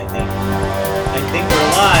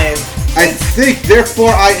live. I think,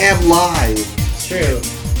 therefore I am live. It's true.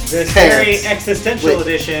 This Can't. very existential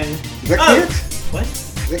edition. Is that can't? What?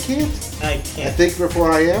 Is that can't? I I can't. think,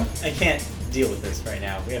 therefore I am. I can't deal with this right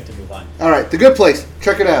now. We have to move on. Alright, The Good Place.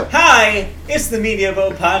 Check it out. Hi, it's the Media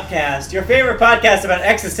Boat Podcast, your favorite podcast about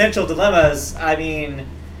existential dilemmas. I mean,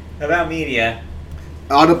 about media.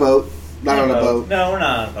 On a boat. Not on a boat. No, we're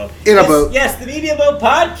not on a boat. In a boat. Yes, the Media Boat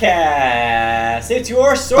Podcast. It's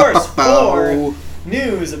your source for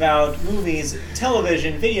news about movies,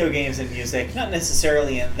 television, video games, and music. Not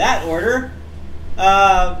necessarily in that order,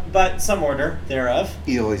 but some order thereof.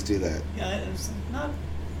 You always do that. It's not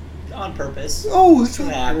on purpose. Oh, it's It on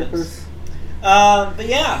happens. purpose. But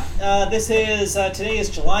yeah, this is today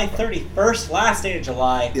is July 31st, last day of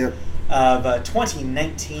July Yep. of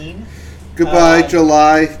 2019. Goodbye,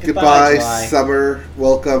 July. goodbye, Goodbye, July. Summer.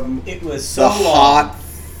 Welcome. It was so the long. hot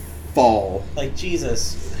fall. Like,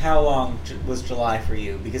 Jesus, how long was July for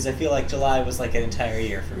you? Because I feel like July was like an entire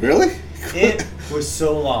year for me. Really? It was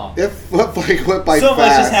so long. It went by So fast.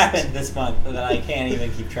 much has happened this month that I can't even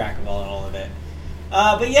keep track of all of it.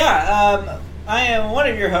 But yeah, I am one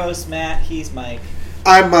of your hosts, Matt. He's Mike.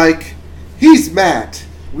 I'm Mike. He's Matt.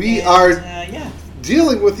 We And, are yeah.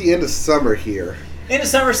 dealing with the end of summer here. Into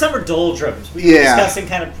summer doldrums. We were discussing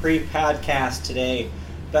kind of pre-podcast today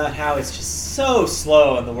about how it's just so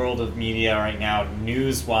slow in the world of media right now,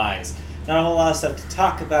 news-wise. Not a whole lot of stuff to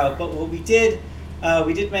talk about, but what we did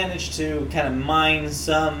manage to kind of mine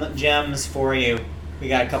some gems for you. We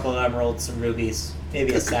got a couple of emeralds, some rubies,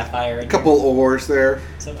 maybe a sapphire. A couple oars there.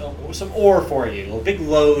 Some ore for you. A big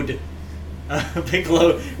load. A big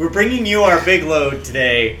load. We're bringing you our big load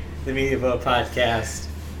today, the Media Boat Podcast.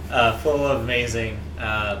 Full of amazing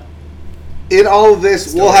In all of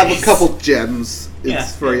this, we'll have a stories. couple gems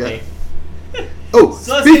for you. maybe. Oh,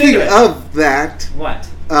 So let's get speaking into it. of that, What?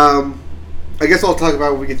 I guess I'll talk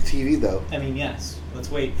about when we get to TV, though. I mean, yes.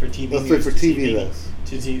 Let's wait for TV Let's news. wait for to TV, though.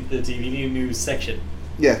 the TV news section.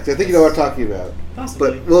 Yeah, 'cause I think you know what I'm talking about.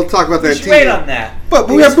 Possibly. But we'll talk about that We in should TV. wait on that. But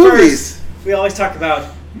we Because have movies. first, we always talk about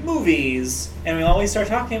movies, and we always start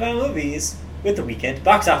talking about movies with the weekend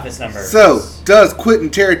box office numbers. So, does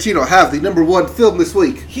Quentin Tarantino have the number one film this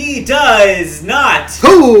week? He does not.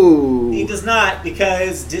 Ooh! He does not,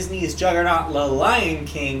 because Disney's juggernaut The Lion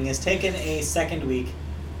King has taken a second week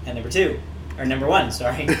at number one,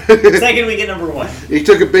 sorry. Second week at number one. He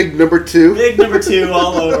took a big number two. Big number two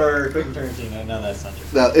all over Quentin Tarantino. No, that's not true.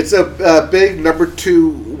 No, it's a big number two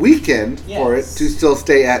weekend for it Yes. to still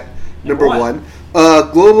stay at number Number one.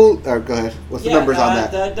 Global. Go ahead. What's the numbers on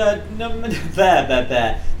that?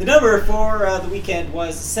 The number for the weekend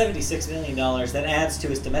was $76 million. That adds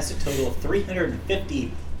to its domestic total of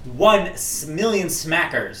 351 million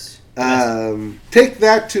smackers. Take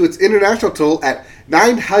that to its international total at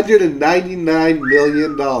 $999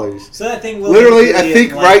 million. So that thing will Literally, be I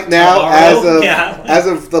think like right now, tomorrow. as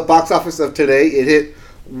of the box office of today, it hit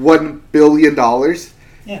 $1 billion,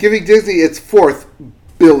 giving Disney its fourth $1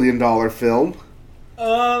 billion film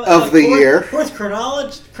of the year. Fourth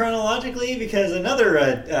chronologically, because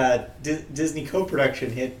another Disney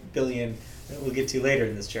co-production hit billion that we'll get to later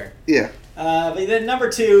in this chart. Yeah. But then number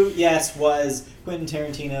two, yes, was Quentin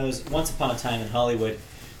Tarantino's Once Upon a Time in Hollywood.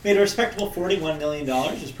 Made a respectable $41 million.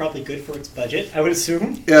 It was probably good for its budget, I would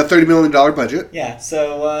assume. Yeah, $30 million budget. Yeah,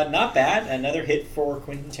 so not bad. Another hit for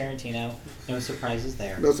Quentin Tarantino. No surprises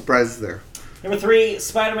there. No surprises there. Number three,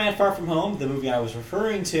 Spider-Man Far From Home, the movie I was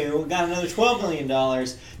referring to, got another $12 million.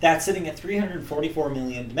 That's sitting at $344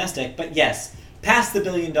 million domestic. But yes, past the $1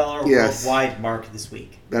 billion worldwide mark this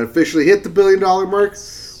week. That officially hit the $1 billion mark,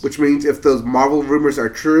 which means if those Marvel rumors are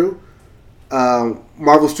true,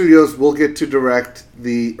 Marvel Studios will get to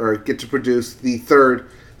produce the third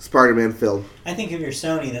Spider-Man film. I think if you're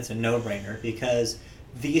Sony, that's a no-brainer, because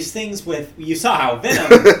these things you saw how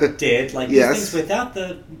Venom did, like these things without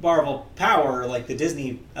the Marvel power, like the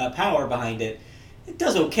Disney power behind it, it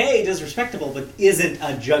does okay, it does respectable, but isn't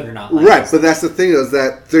a juggernaut. Like Right, but that's the thing is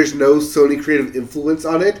that there's no Sony creative influence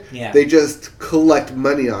on it. Yeah. They just collect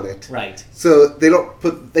money on it. Right. So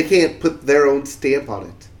they can't put their own stamp on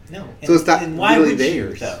it. No. So it's not and why really would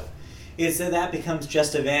theirs. you, though? Is that becomes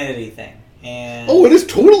just a vanity thing. And It is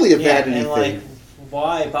totally a vanity and thing. like,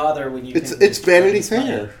 why bother when you It's can it's just Vanity spend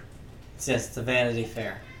money? Fair. It's just a Vanity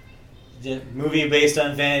Fair. Movie based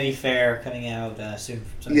on Vanity Fair coming out soon.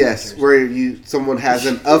 Yes, where someone has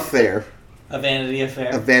an affair. A Vanity Affair.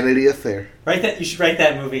 A Vanity Affair. Write that. You should write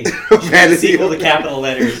that movie. Vanity Sequel to Affair. capital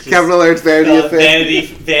letters. Just Capital letters Vanity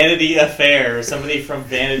Affair. Vanity Affair. Or somebody from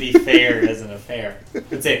Vanity Fair as an affair.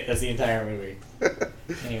 That's it. That's the entire movie.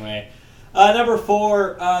 Anyway, number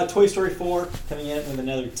 4, Toy Story 4 coming in with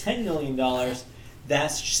another $10 million.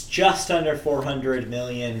 That's just under $400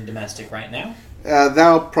 million domestic right now.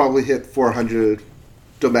 That'll probably hit 400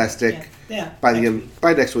 domestic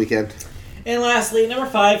by next weekend. And lastly, number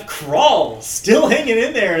 5, Crawl, still hanging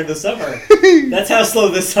in there in the summer. That's how slow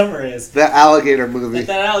this summer is. That alligator movie.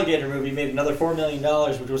 That alligator movie made another $4 million,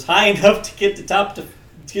 which was high enough to get to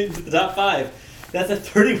get into the top 5. That's a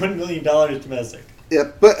 $31 million domestic.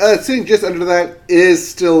 Yep, but sitting just under that is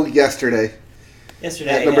still Yesterday.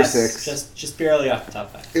 Yesterday, at number 6. Just barely off the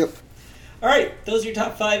top 5. Yep. All right, those are your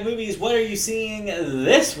top 5 movies. What are you seeing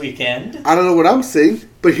this weekend? I don't know what I'm seeing,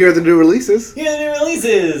 but here are the new releases.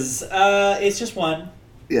 It's just one.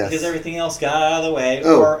 Yes. Because everything else got out of the way.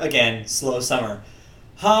 Oh. Or, again, slow summer.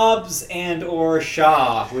 Hobbs and or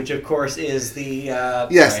Shaw, which, of course, is the...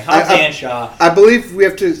 Hobbs and Shaw. I believe we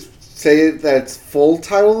have to say that its full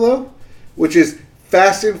title, though, which is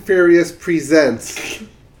Fast and Furious Presents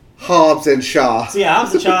Hobbs and Shaw. So, yeah,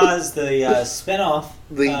 Hobbs and Shaw is the spinoff.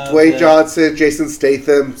 The Dwayne Johnson, Jason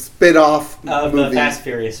Statham spin-off of movie. the Fast and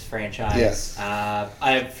Furious franchise. Yes.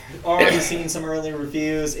 I've already seen some early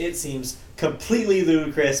reviews. It seems completely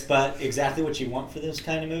ludicrous, but exactly what you want for this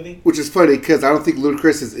kind of movie. Which is funny, because I don't think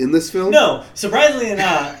Ludacris is in this film. No, surprisingly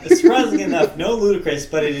enough, no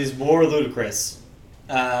Ludacris, but it is more ludicrous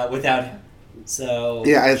without him. So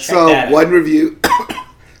yeah, I saw one review.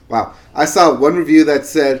 Wow, I saw one review that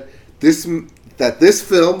said this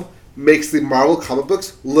film makes the Marvel comic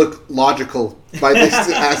books look logical by these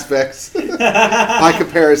aspects. By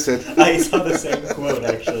comparison. I saw the same quote,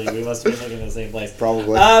 actually. We must be looking in the same place.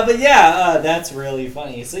 Probably. But yeah, that's really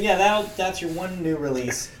funny. So yeah, that's your one new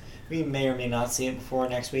release. We may or may not see it before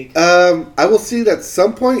next week. I will see it at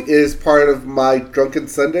some point. It is part of my Drunken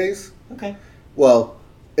Sundays. Okay. Well,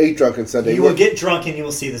 a Drunken Sunday. You will get drunk and you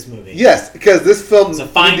will see this movie. Yes, because this film... It's a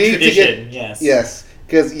fine tradition, yes. Yes.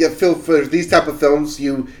 Because for these type of films,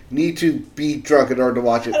 you need to be drunk in order to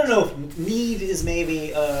watch it. I don't know if need is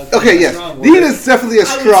maybe a strong word. Need is definitely a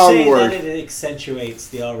strong word. I would say that it accentuates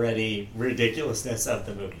the already ridiculousness of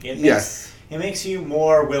the movie. It makes you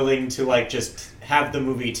more willing to just have the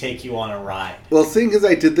movie take you on a ride. Well, seeing as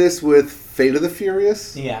I did this with Fate of the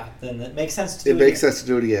Furious... Yeah, then it makes sense to do it. It makes sense to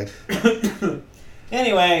do it again.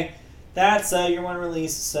 Anyway, that's your one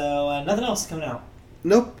release, so nothing else is coming out.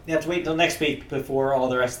 Nope. You have to wait until next week before all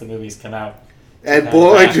the rest of the movies come out. And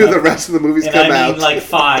boy, do the rest of the movies come out. I mean, like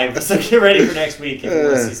 5. So get ready for next week if you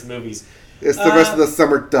want to see some movies. It's the rest of the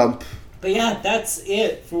summer dump. But yeah, that's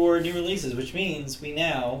it for new releases, which means we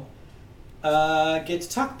now get to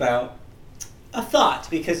talk about a thought,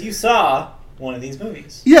 because you saw one of these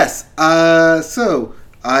movies. Yes. So,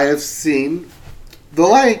 I have seen The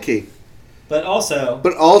Lion King. But also,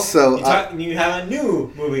 you have a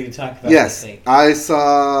new movie to talk about. Yes, I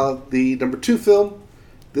saw the number 2 film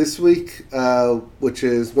this week, which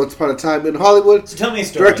is Once Upon a Time in Hollywood. So tell me a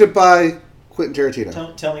story. Directed by Quentin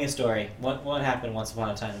Tarantino. Tell me a story. What happened Once Upon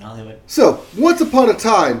a Time in Hollywood? So, Once Upon a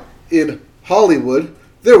Time in Hollywood,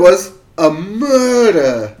 there was a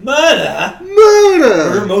murder. Murder?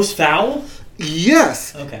 Murder most foul?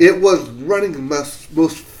 Yes. Okay. It was running most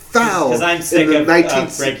foul. Because I'm sick of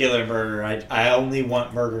regular murder. I only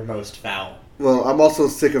want murder most foul. Well, I'm also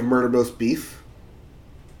sick of murder most beef.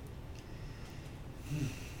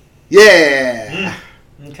 Yeah.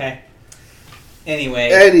 Okay. Anyway.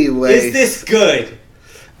 Is this good?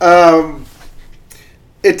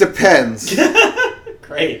 It depends.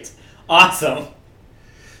 Great. Awesome.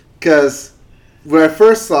 Because when I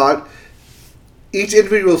first saw it, each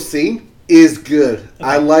individual scene is good. Okay.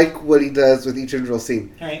 I like what he does with each individual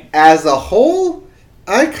scene. All right. As a whole,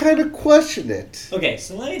 I kind of question it. Okay,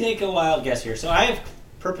 so let me take a wild guess here. So I have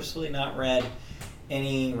purposefully not read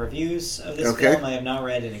any reviews of this film. I have not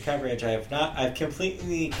read any coverage. I've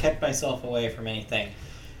completely kept myself away from anything.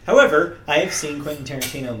 However, I have seen Quentin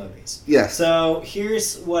Tarantino movies. Yes. So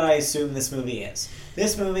here's what I assume this movie is.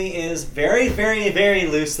 This movie is very, very, very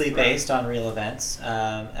loosely based on real events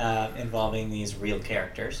involving these real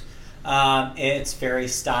characters. It's very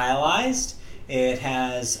stylized. It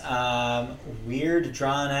has weird,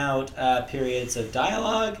 drawn-out periods of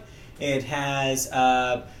dialogue. It has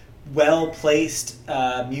well-placed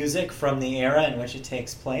music from the era in which it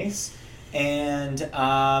takes place. And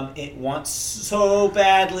it wants so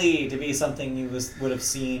badly to be something you would have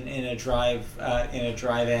seen in a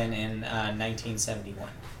drive-in in 1971.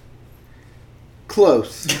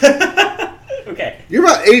 Close. Okay. You're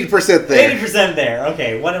about 80% there. 80% there.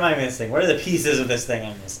 Okay, what am I missing? What are the pieces of this thing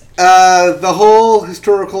I'm missing? The whole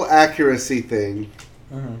historical accuracy thing.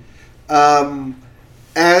 Mm-hmm.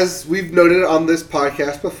 As we've noted on this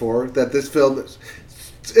podcast before, that this film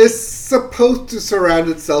is supposed to surround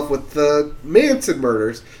itself with the Manson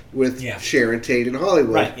murders with Sharon Tate in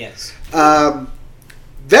Hollywood. Right, yes.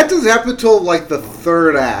 That doesn't happen until like the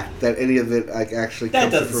third act that any of it like actually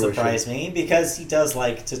comes to fruition. That doesn't surprise me because he does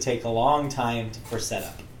like to take a long time for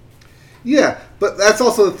setup. Yeah, but that's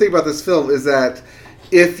also the thing about this film is that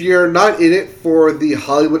if you're not in it for the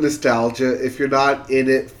Hollywood nostalgia, if you're not in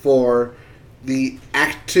it for the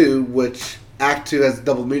Act 2, which Act 2 has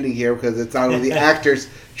double meaning here because it's not only the actors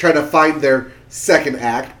trying to find their second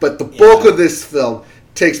act, but the bulk of this film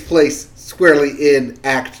takes place squarely in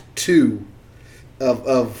Act 2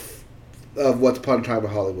 of Once Upon a Time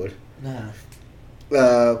in Hollywood.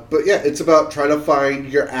 But yeah, it's about trying to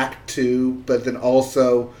find your Act 2, but then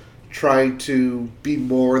also trying to be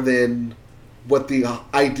more than what the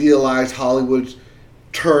idealized Hollywood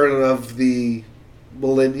turn of the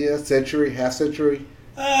millennia, century, half century?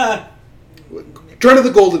 Turn of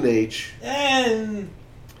the Golden Age. Dying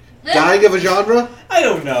of a genre? I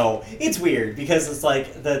don't know. It's weird because it's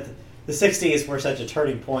like the 60s were such a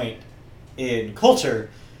turning point in culture,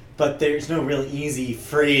 but there's no real easy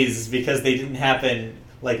phrase because they didn't happen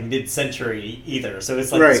like mid-century either. So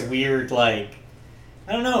it's like this weird, like,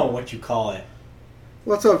 I don't know what you call it.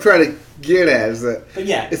 Well, that's what I'm trying to get at. Is that? But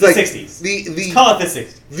yeah, it's the like 60s. Let's call it the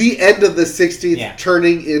 60s. The end of the 60s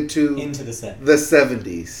turning into the 70s. The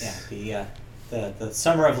 70s. Yeah, the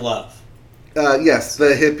summer of love. Yes, the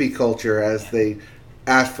hippie culture, as they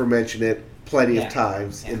aforementioned it plenty of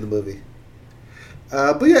times in the movie.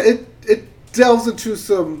 But yeah, it delves into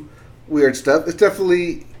some weird stuff. It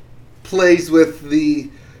definitely plays with the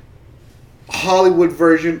Hollywood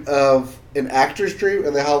version of an actor's dream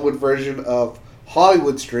and the Hollywood version of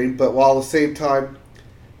Hollywood's dream, but while at the same time,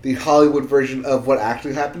 the Hollywood version of what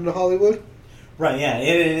actually happened in Hollywood. Right, yeah.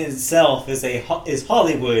 It in itself is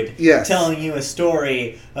Hollywood telling you a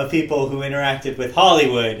story of people who interacted with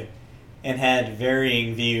Hollywood and had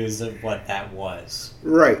varying views of what that was.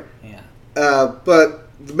 Right. Yeah. But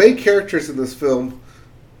the main characters in this film,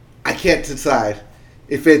 I can't decide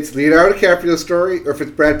if it's Leonardo DiCaprio's story or if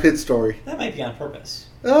it's Brad Pitt's story. That might be on purpose.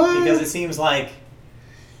 Because it seems like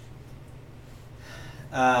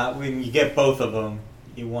when you get both of them,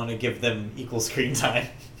 you want to give them equal screen time.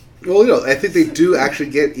 Well, I think they do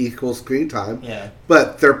actually get equal screen time. Yeah.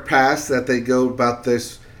 But they're past that they go about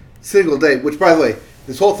this single day, which, by the way,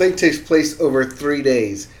 this whole thing takes place over 3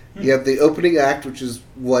 days. You have the opening act, which is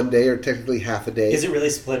 1 day, or technically half a day. Is it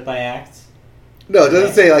really split by act? No, it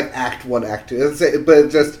doesn't say, like, Act 1, Act 2. It doesn't say, but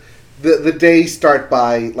it just, the days start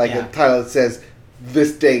by, like, a title that says,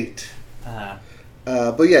 this date.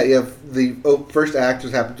 But yeah, you have the first act,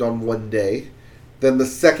 which happens on 1 day. Then the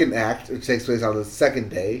second act, which takes place on the second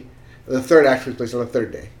day. And the third act takes place on the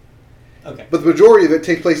third day. Okay. But the majority of it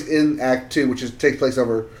takes place in Act 2, which takes place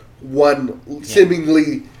over one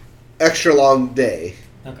seemingly extra long day.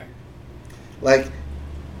 Okay. Like,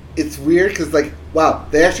 it's weird because, like, wow,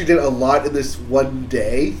 they actually did a lot in this 1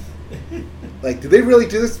 day. Like, did they really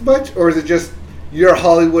do this much? Or is it just your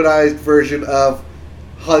Hollywoodized version of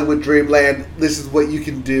Hollywood Dreamland? This is what you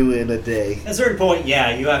can do in a day. At a certain point, you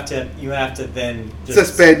have to then just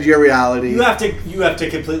suspend your reality. You have to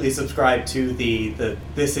completely subscribe to the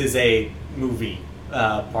this is a movie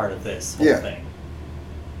part of this whole thing.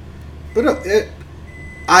 But no,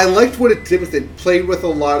 I liked what it did with it. Played with a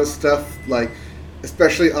lot of stuff, like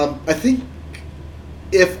especially I think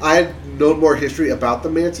if I had known more history about the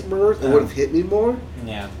Manson murders, it would have hit me more.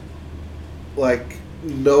 Yeah. Like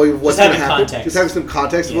knowing what's going to happen, just having some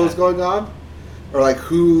context of what's going on, or like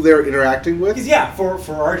who they're interacting with. Because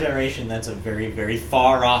for our generation, that's a very, very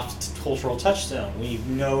far off cultural touchstone. We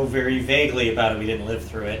know very vaguely about it. We didn't live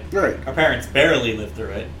through it. Right. Our parents barely lived through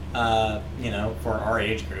it. For our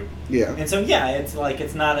age group. Yeah. And so it's like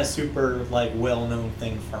it's not a super like well-known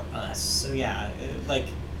thing for us. So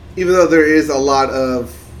even though there is a lot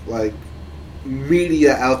of like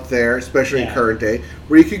media out there, especially in current day,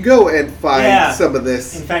 where you can go and find some of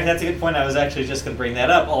this. In fact, that's a good point. I was actually just going to bring that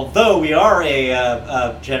up. Although we are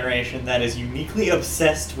a generation that is uniquely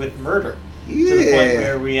obsessed with murder, to the point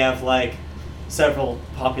where we have like several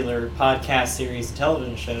popular podcast series and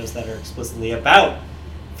television shows that are explicitly about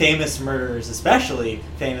famous murders, especially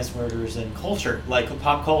famous murders in culture, like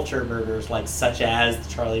pop culture murders, like such as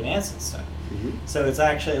the Charlie Manson stuff. Mm-hmm. So it's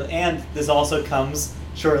actually, and this also comes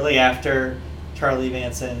shortly after Charlie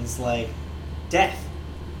Manson's like death,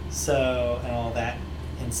 so and all that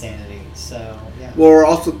insanity. So yeah. Well, we're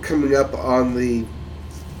also coming up on the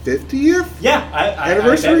 50th. Yeah,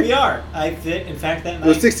 anniversary. I bet we are. In fact, that might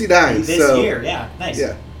was 69 be this year. Yeah, nice.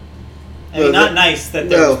 Yeah. I mean, not nice that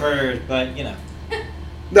there was murdered, but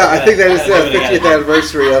No, I think that is the 50th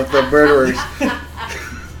anniversary of the murderers.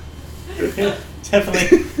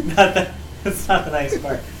 Definitely not the. That's not the nice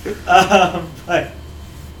part. But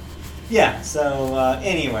yeah. So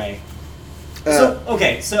anyway.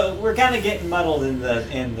 So we're kind of getting muddled in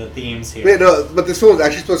the themes here. Yeah, no, but this film was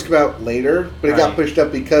actually supposed to come out later, but it got pushed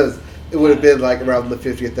up because it would have been like around the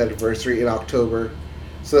 50th anniversary in October,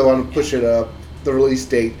 so they wanted to push it up, the release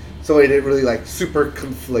date, so it didn't really like super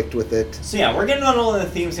conflict with it. So yeah, we're getting muddled in the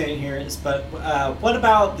themes here. But what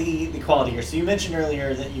about the quality here? So you mentioned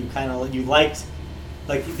earlier that you liked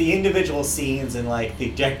like the individual scenes and like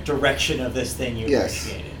the direction of this thing you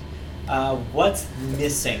appreciated. What's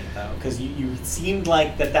missing, though? Because you seemed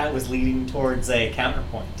like that was leading towards a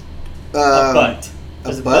counterpoint. A but.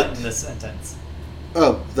 There's a but in this sentence.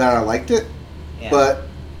 Oh, that I liked it? Yeah.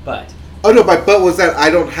 But. Oh, no, my but was that I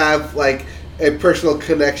don't have, like, a personal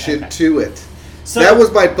connection to it. So that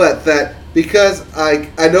was my but, that because I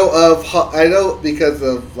know because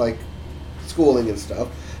of, like, schooling and stuff,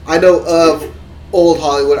 I know of old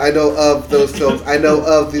Hollywood, I know of those films, I know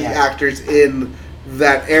of these actors in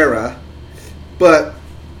that era, but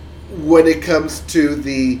when it comes to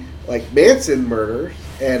the like Manson murder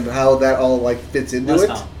and how that all like fits into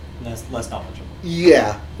less knowledgeable.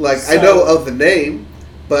 Yeah, like I know of the name,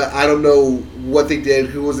 but I don't know what they did,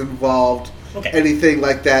 who was involved, anything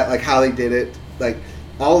like that, like how they did it, like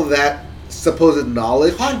all of that supposed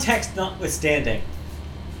knowledge. Context notwithstanding.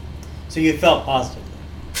 So you felt positively.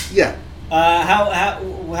 Yeah.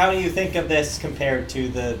 How do you think of this compared to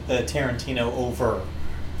the Tarantino over?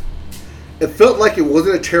 It felt like it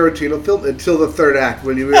wasn't a Tarantino film until the third act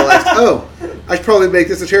when you realized, oh, I should probably make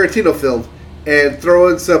this a Tarantino film and throw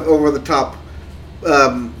in some over-the-top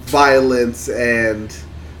violence and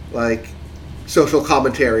like social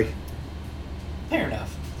commentary. Fair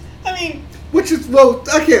enough. I mean, which is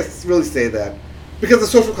I can't really say that because the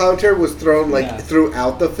social commentary was thrown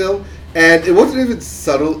throughout the film. And it wasn't even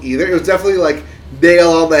subtle either. It was definitely like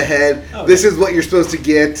nail on the head. Oh, this is what you're supposed to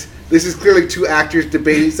get. This is clearly two actors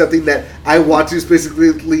debating something that I want to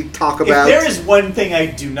specifically talk about. If there is one thing I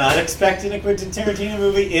do not expect in a Quentin Tarantino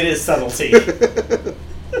movie, it is subtlety.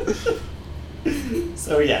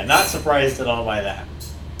 So yeah, not surprised at all by that.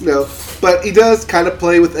 No, but he does kind of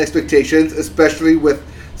play with expectations, especially with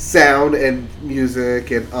sound and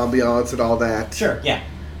music and ambiance and all that. Sure, yeah.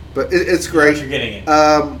 But it's great. You're getting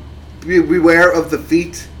it. Beware of the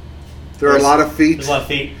feet. There are a lot of feet. There's a lot of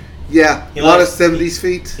feet. Yeah, a lot of 70s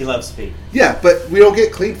feet. He loves feet. Yeah, but we don't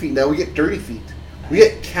get clean feet now. We get dirty feet. We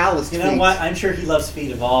get calloused feet. You know what? I'm sure he loves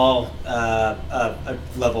feet of all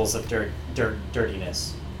levels of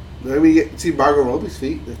dirtiness. Then we get to see Margot Robbie's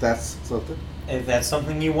feet, if that's something. If that's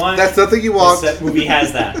something you want. That's something you want. That movie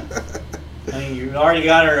has that. I mean, you already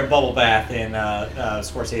got her a bubble bath in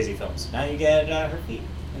Scorsese films. Now you get her feet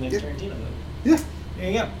in a Tarantino movie. Yeah. There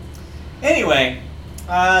you go. Anyway,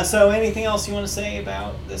 so anything else you want to say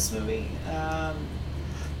about this movie?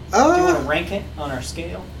 Do you want to rank it on our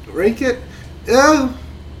scale? Rank it? Yeah.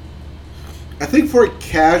 I think for a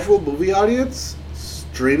casual movie audience,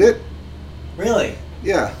 stream it. Really?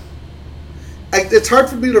 Yeah. It's hard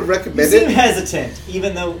for me to recommend it. You seem hesitant,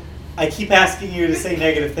 even though I keep asking you to say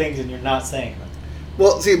negative things and you're not saying them.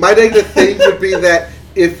 Well, see, my negative thing would be that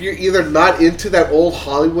if you're either not into that old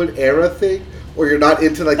Hollywood era thing, or you're not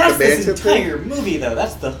into like the Manson thing. That's this entire movie, though.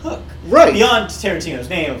 That's the hook. Right. Beyond Tarantino's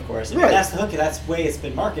name, of course. Right. That's the hook. That's the way it's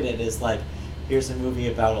been marketed. Is like, here's a movie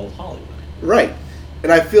about old Hollywood. Right.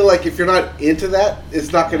 And I feel like if you're not into that,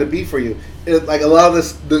 it's not going to be for you. Like a lot of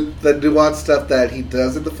this, the nuanced stuff that he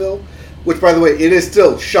does in the film, which by the way, it is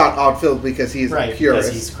still shot on film because he's a purist.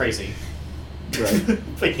 Because he's crazy.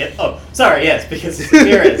 Right. Sorry. Yes, because he's a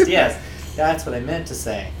purist. Yes, that's what I meant to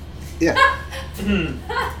say. Yeah.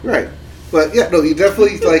 Right. But yeah, no, you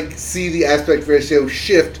definitely like see the aspect ratio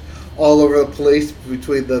shift all over the place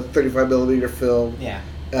between the 35mm film,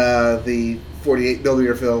 the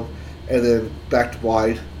 48mm film, and then back to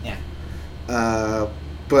wide. Yeah.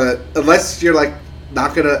 But unless you're like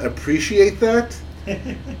not gonna appreciate that,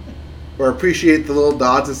 or appreciate the little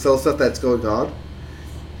nods and subtle stuff that's going on,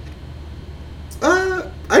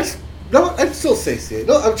 I'd still say see it.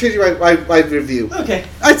 No, I'm changing my review. Okay.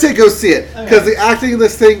 I'd say go see it. Because the acting in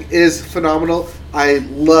this thing is phenomenal. I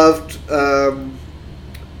loved,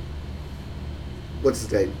 what's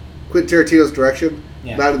his name? Quentin Tarantino's direction.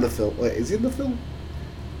 Yeah. Not in the film. Wait, is he in the film?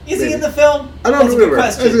 Is he in the film? I don't remember.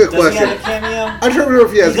 That's a good question. Does he have a cameo? I don't remember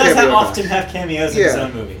if he has a cameo. He does often have cameos in his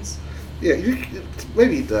own movies. Yeah,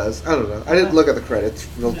 maybe he does. I don't know. I didn't look at the credits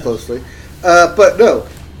real closely. But no.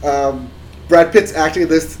 Brad Pitt's acting in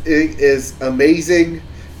this thing is amazing.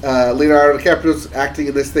 Leonardo DiCaprio's acting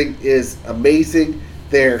in this thing is amazing.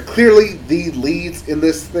 They're clearly the leads in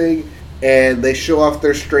this thing, and they show off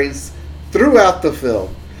their strengths throughout the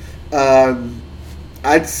film,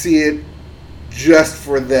 I'd see it just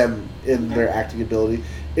for them in their acting ability.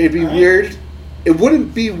 It'd be weird. It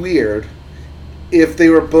wouldn't be weird if they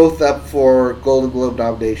were both up for Golden Globe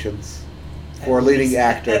nominations for leading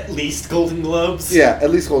actor. At least Golden Globes. Yeah, at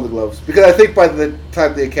least Golden Globes. Because I think by the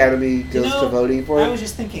time the Academy goes to voting for it, I was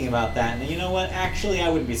just thinking about that, and you know what? Actually, I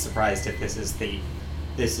wouldn't be surprised if this is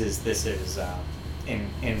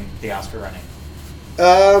in the Oscar running.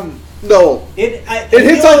 No. It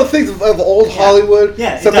hits all the things of old Hollywood.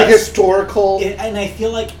 Yeah, something historical. And I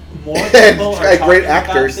feel like more people are talking great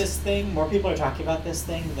actors. about this thing. More people are talking about this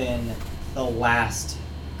thing than the last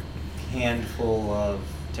handful of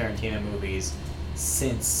Tarantino movies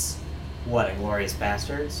since Inglourious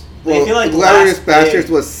Basterds. Well, I feel like Inglourious Basterds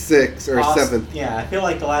was 6 or 7. Yeah, I feel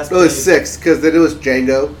like the last. It was 6 because then it was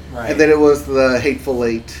Django, right. And then it was the Hateful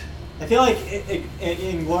Eight. I feel like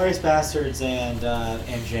Inglourious Basterds and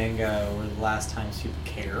Django were the last times people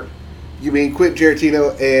cared. You mean Quentin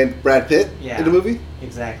Tarantino and Brad Pitt in the movie?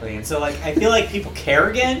 Exactly. And so, like, I feel like people care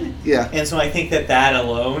again. Yeah. And so I think that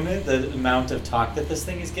alone, the amount of talk that this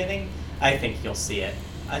thing is getting, I think you'll see it.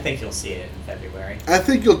 I think you'll see it in February. I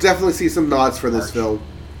think you'll definitely see some nods for this film.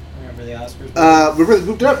 Remember the Oscars? Remember they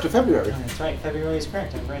moved it up to February. Oh, that's right. February is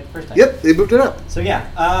correct. I'm right the first time. Yep, they moved it up. So yeah,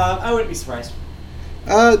 I wouldn't be surprised.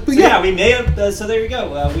 But yeah, we may have. So there you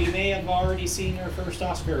go. We may have already seen our first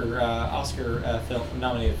Oscar film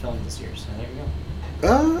nominated film this year. So there you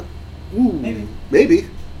go. Maybe.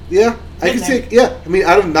 Yeah, I can see. Yeah, I mean,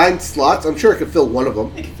 out of 9 slots, I'm sure I could fill one of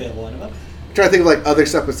them. I could fill one of them. I'm trying to think of like other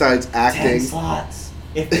stuff besides acting. 10 slots.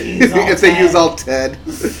 If they use all if 10. they use all 10.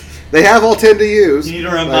 They have all 10 to use. You need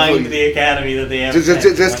to remind the Academy that they have.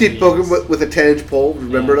 Just keep poking with a 10-inch pole.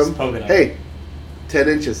 Remember them? Hey, 10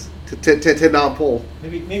 inches. 10 on pole.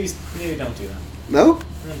 Maybe don't do that. No?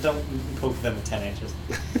 Don't poke them with 10 inches.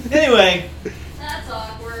 Anyway. That's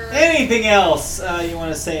awkward. Anything else you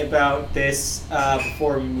want to say about this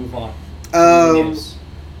before we move on?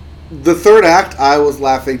 The third act, I was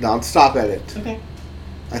laughing nonstop at it. Okay.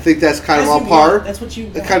 I think that's kind of on par. That's what you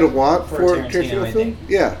want. I kind of want for a Tarantino film.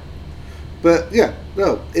 Yeah. But yeah,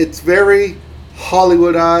 no, it's very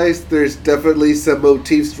Hollywoodized. There's definitely some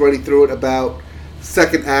motifs running through it about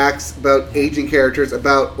second acts, about aging characters,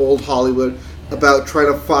 about old Hollywood, about trying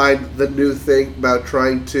to find the new thing, about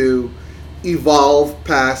trying to evolve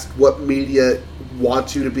past what media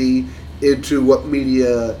wants you to be into what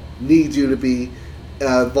media needs you to be,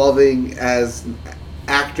 evolving as an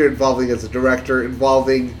actor, evolving as a director,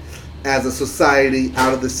 evolving as a society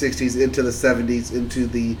out of the 60s into the 70s into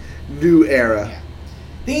the new era. Yeah.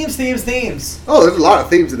 Themes. Oh, there's a lot of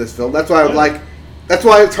themes in this film. That's why that's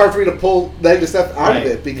why it's hard for me to pull negative stuff out of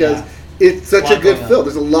it, because it's such a good film.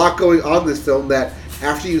 There's a lot going on in this film that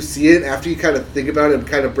after you see it, after you kind of think about it and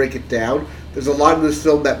kind of break it down, there's a lot in this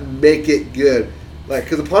film that make it good. Like,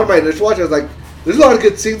 because upon my initial watch, I was like, there's a lot of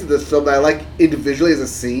good scenes in this film that I like individually as a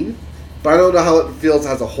scene, but I don't know how it feels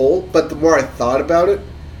as a whole. But the more I thought about it,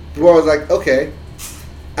 the more I was like, okay,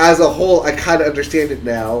 as a whole, I kind of understand it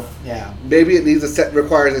now. Yeah. Maybe it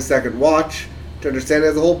requires a second watch to understand it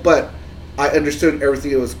as a whole, but I understood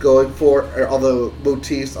everything it was going for, all the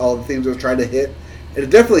motifs, all the themes it was trying to hit, and it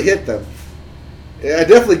definitely hit them. I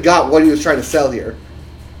definitely got what he was trying to sell here,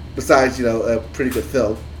 besides, a pretty good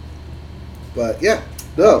film. But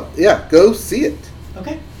go see it.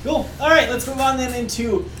 Okay, cool. All right, let's move on then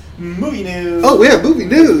into movie news. Oh, we have movie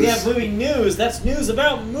news. We have movie news. That's news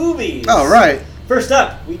about movies. All right. First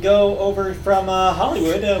up, we go over from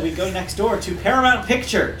Hollywood. We go next door to Paramount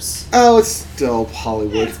Pictures. Oh, it's still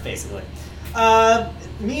Hollywood. It's basically.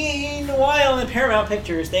 Meanwhile, in Paramount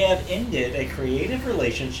Pictures, they have ended a creative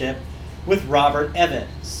relationship with Robert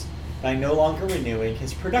Evans by no longer renewing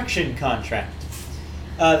his production contract.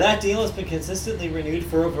 That deal has been consistently renewed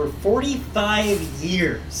for over 45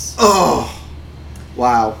 years. Oh,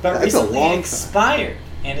 wow. But that's recently a long expired,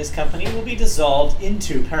 and his company will be dissolved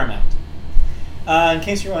into Paramount. In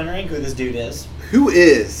case you're wondering who this dude is. Who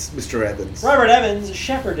is Mr. Evans? Robert Evans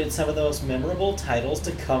shepherded some of the most memorable titles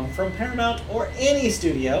to come from Paramount or any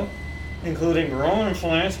studio, including Roman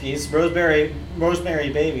Polanski's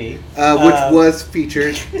Rosemary Baby. Which was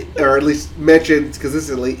featured, or at least mentioned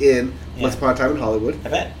consistently in Once Upon a Time in Hollywood. I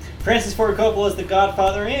bet. Francis Ford Coppola's The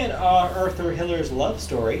Godfather and Arthur Hiller's Love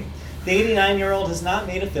Story. The 89-year-old has not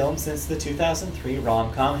made a film since the 2003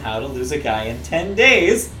 rom-com How to Lose a Guy in 10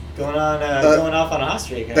 Days, going off on a hot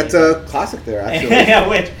streak. That's a classic there,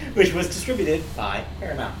 actually. which was distributed by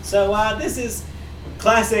Paramount. So this is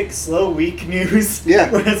classic slow week news.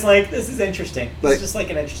 Yeah. Where it's like, this is interesting. It's like, just like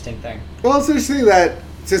an interesting thing. Well, it's interesting that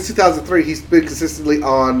since 2003, he's been consistently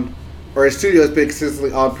on or a studio has been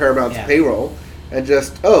consistently on Paramount's payroll, and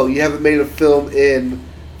just, oh, you haven't made a film in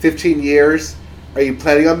 15 years. Are you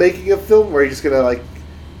planning on making a film, or are you just gonna like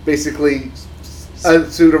basically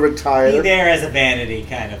soon to retire? Be there as a vanity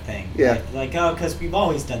kind of thing. Yeah. Like oh, because we've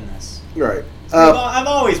always done this. Right. So I've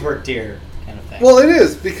always worked here, kind of thing. Well, it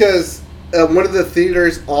is because one of the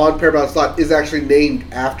theaters on Paramount's lot is actually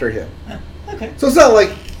named after him. Okay. So it's not like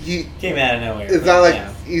he came out of nowhere. It's not like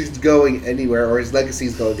he's going anywhere or his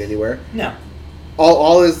legacy's going anywhere. No.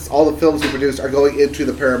 All the films he produced are going into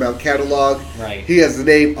the Paramount catalog. Right. He has the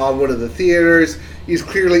name on one of the theaters. He's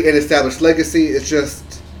clearly an established legacy. It's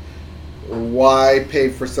just why pay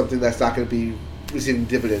for something that's not going to be receiving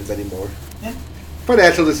dividends anymore? Yeah.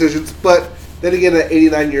 Financial decisions, but then again, at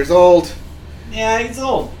 89 years old. Yeah, he's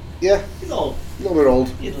old. Yeah. He's old. A little bit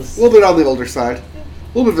old. A little bit on the older side. Yeah.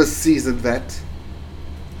 A little bit of a seasoned vet.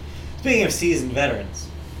 Speaking of seasoned veterans,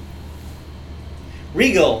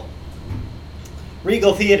 Regal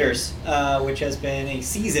Theaters, which has been a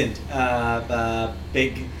seasoned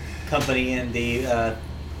big company in the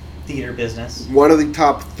theater business. One of the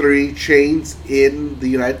top 3 chains in the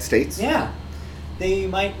United States. Yeah. You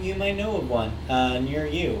might know of one near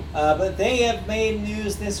you. But they have made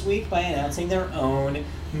news this week by announcing their own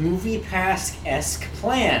MoviePass-esque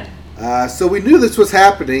plan. So we knew this was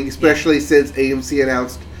happening, especially since AMC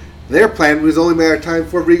announced their plan. It was only a matter of time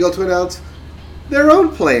for Regal to announce their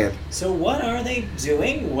own plan. So what are they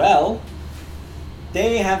doing? Well,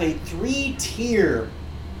 they have a 3-tier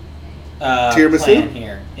tiramisu plan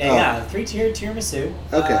here. Yeah, 3-tier tiramisu.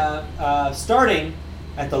 Okay. Starting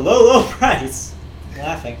at the low price,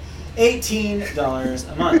 laughing, $18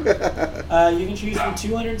 a month. You can choose from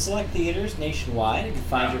 200 select theaters nationwide. You can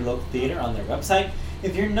find your local theater on their website.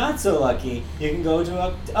 If you're not so lucky, you can go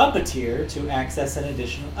to up a tier to access an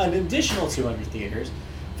additional 200 theaters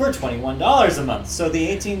for $21 a month. So the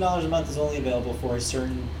 $18 a month is only available for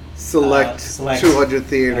certain select 200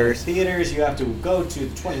 theaters. You have to go to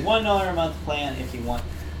the $21 a month plan if you want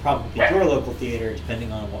probably your local theater,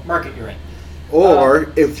 depending on what market you're in.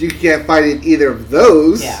 Or if you can't find it in either of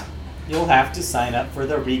those, you'll have to sign up for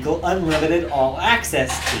the Regal Unlimited All Access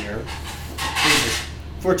tier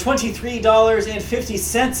for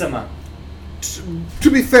 $23.50 a month.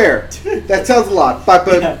 To be fair, that sounds a lot,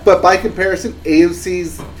 but by comparison,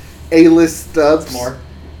 AMC's A-list stubs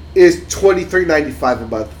is $23.95 a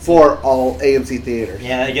month for all AMC theaters.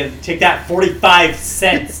 Yeah, you get to take that 45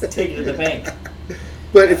 cents, take it to the bank.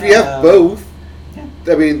 But if you have both,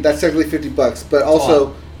 I mean that's technically $50. But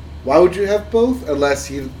also, why would you have both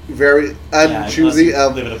unless you're very unchoosy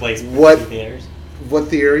of live in a place what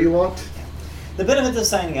theater you want? The benefits of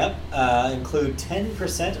signing up include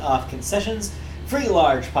 10% off concessions, free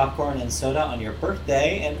large popcorn and soda on your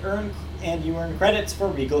birthday, and you earn credits for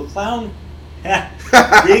Regal Crown Club.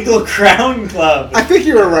 I think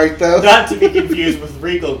you were right, though. Not to be confused with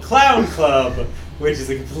Regal Clown Club, which is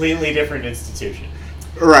a completely different institution.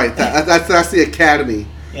 Right, that's the Academy.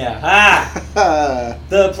 Yeah.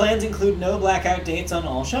 The plans include no blackout dates on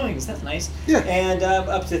all showings. That's nice. Yeah. And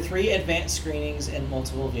up to 3 advanced screenings and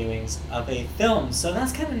multiple viewings of a film. So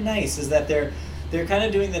that's kind of nice. Is that they're kind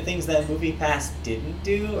of doing the things that MoviePass didn't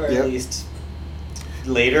do, or at least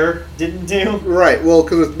later didn't do. Right. Well,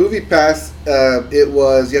 because with MoviePass, it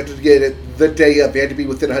was you have to get it the day up. You had to be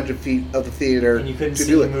within 100 feet of the theater, and you couldn't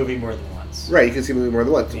see the movie more than once. Right. You can see the movie more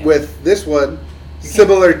than once. Yeah. With this one.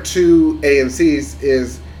 Similar to AMC's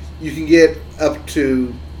is you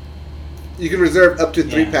can reserve up to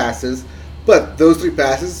 3 passes, but those 3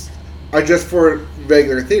 passes are just for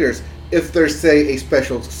regular theaters. If there's, say, a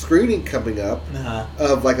special screening coming up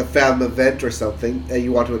of like a family event or something and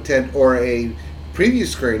you want to attend, or a preview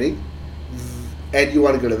screening and you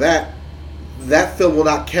want to go to that film will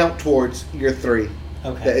not count towards your 3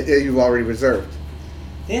 that you've already reserved.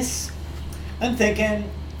 I'm thinking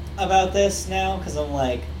about this now because I'm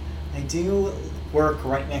like, I do work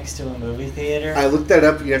right next to a movie theater. I looked that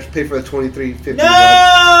up. You have to pay for the $23.50. No,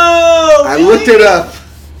 I looked it up.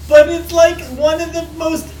 But it's like one of the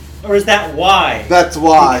most, or is that why? That's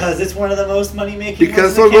why. Because it's one of the most money making.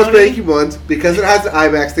 Because it's one of the most making ones. Because it has an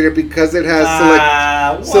IMAX theater. Because it has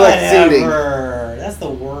select seating. That's the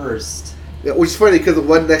worst. Yeah, which is funny because the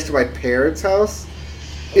one next to my parents' house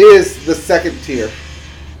is the second tier.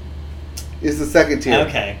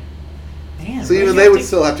 Okay. Man, so even they would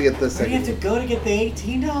still have to get the second. You have to go to get the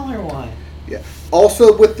 $18 one. Yeah.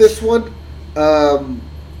 Also, with this one,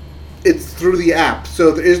 it's through the app, so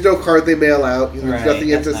there is no card they mail out. There's nothing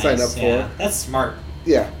you have to sign up for. That's smart.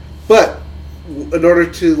 Yeah, but in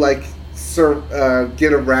order to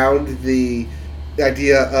get around the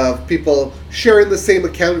idea of people sharing the same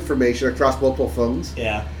account information across multiple phones,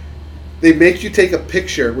 they make you take a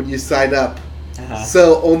picture when you sign up,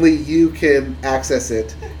 so only you can access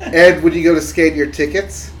it. And when you go to scan your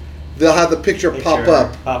tickets, they'll have the picture pop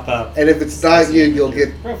up. And if it's not you, you'll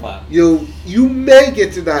get profile. You may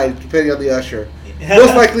get denied depending on the usher.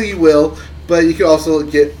 Most likely you will, but you can also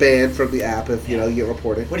get banned from the app if you get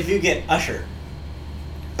reported. What if you get Usher?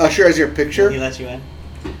 Usher as your picture? Will he let you in?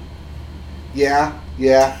 Yeah.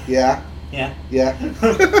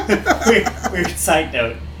 Weird side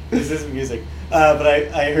note. This isn't music. But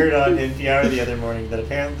I heard on NPR the other morning that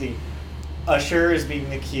apparently Usher is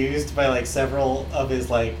being accused by like several of his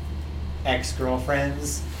like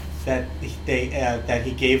ex-girlfriends that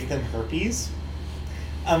he gave them herpes.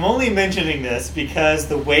 I'm only mentioning this because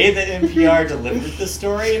the way that NPR delivered the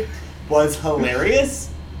story was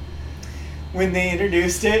hilarious. When they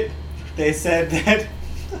introduced it, they said that...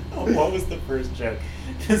 what was the first joke?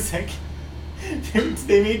 The second...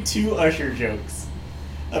 They made 2 Usher jokes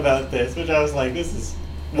about this, which I was like, this is...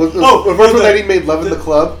 The first one that he made Love in the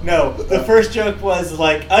Club? No, the first joke was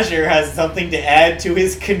like, Usher has something to add to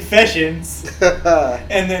his confessions.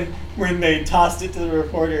 And then when they tossed it to the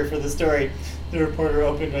reporter for the story, the reporter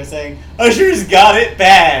opened by saying, Usher's got it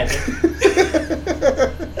bad.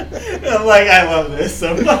 I'm like, I love this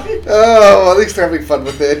so much. Oh, well, at least they're having fun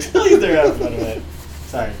with it. At least they're having fun with it.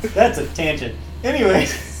 Sorry, that's a tangent. Anyway.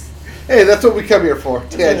 Hey, that's what we come here for,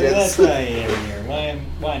 tangents. That's why I am here.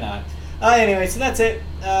 Why not? Anyway, so that's it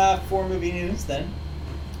for movie news then.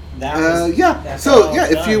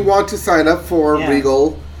 If you want to sign up for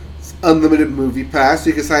Regal Unlimited Movie Pass,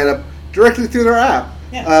 you can sign up directly through their app.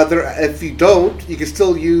 Yeah. If you don't, you can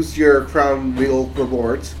still use your Crown Regal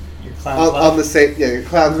rewards. Your Clown Club? On the same, your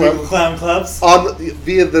Clown Club. Regal Clown Clubs?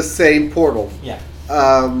 Via the same portal. Yeah.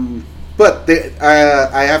 But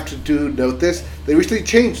I have to note this. They recently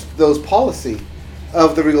changed those policy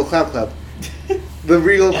of the Regal Clown Club. The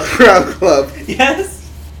Regal Crown Club. Yes.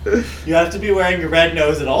 You have to be wearing your red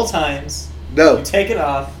nose at all times. No. You take it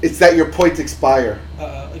off. It's that your points expire.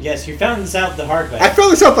 Yes, you found this out the hard way. I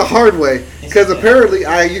found this out the hard way because apparently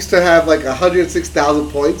I used to have like 106,000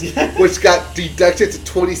 points, which got deducted to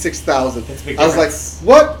 26,000. I was like,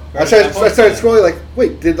 what? I started scrolling like,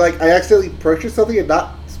 wait, did I accidentally purchase something and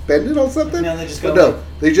not spend it on something? No, they just go away.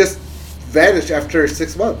 They just vanish after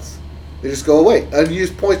 6 months. They just go away.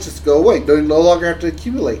 Unused points just go away. They no longer have to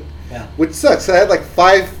accumulate. Yeah. Which sucks. So I had like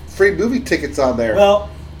 5 free movie tickets on there. Well,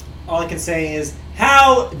 all I can say is,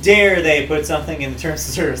 how dare they put something in the terms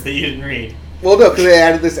of service that you didn't read? Well, no, because they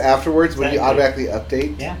added this afterwards when you automatically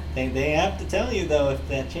update. Yeah, they have to tell you, though, if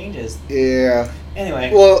that changes. Yeah.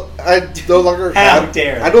 Anyway. Well, I no longer how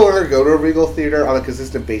dare they? I no longer go to a Regal theater on a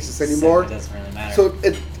consistent basis anymore. So it doesn't really matter. So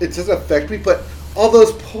it doesn't affect me, but all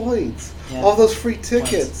those points, all those free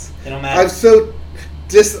tickets. They don't matter. I'm so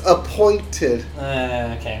disappointed.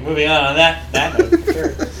 Okay, moving on that note.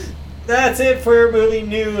 Sure. That's it for movie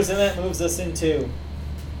news, and that moves us into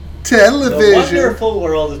television. The wonderful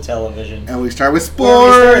world of television. And we start with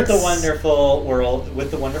sports. We start with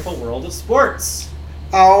the wonderful world of sports.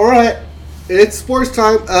 All right, it's sports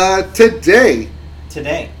time. Today,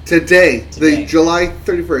 the July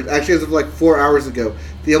 31st. Actually, as of like 4 hours ago,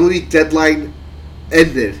 the MLB deadline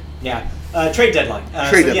ended. Yeah, trade deadline.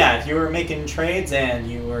 Deadline. Yeah, if you were making trades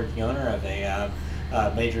and you were the owner of a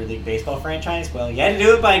Major League Baseball franchise, well, you had to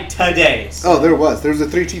do it by today. So there was a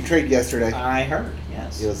 3-team trade yesterday. I heard,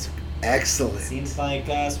 yes. It was excellent. Seems like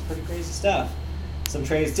some pretty crazy stuff. Some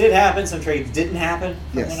trades did happen, some trades didn't happen,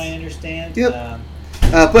 from what I understand. Yep.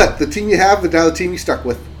 But the team you have, now the team you're stuck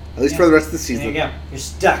with, at least for the rest of the season. There you go. You're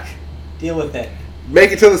stuck. Deal with it.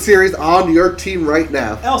 Make it to the series on your team right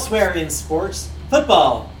now. Elsewhere in sports,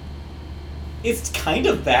 football. It's kind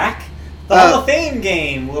of back. The Hall of Fame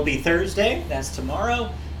game will be Thursday. That's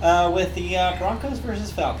tomorrow with the Broncos versus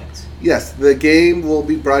Falcons. Yes, the game will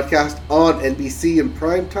be broadcast on NBC in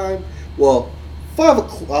prime time. Well, 5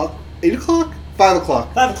 o'clock, 8 o'clock? 5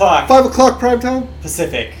 o'clock. 5 o'clock. 5 o'clock prime time?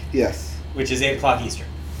 Pacific. Yes. Which is 8 o'clock Eastern.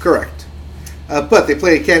 Correct. But they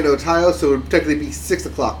play in Canton, Ohio, so it would technically be 6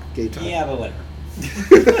 o'clock game time. Yeah, but whatever.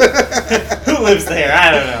 Who lives there?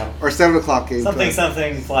 I don't know. Or 7 o'clock game time.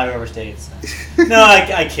 Something flyover states. No,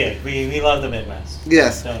 I kid. We love the Midwest.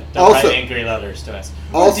 Yes. Don't write angry letters to us.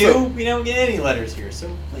 We don't get any letters here,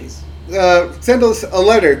 so please. Send us a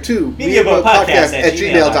letter to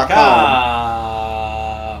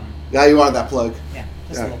mediabotpodcast@gmail.com. Yeah, you wanted that plug. Yeah,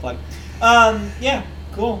 just a little plug. Yeah,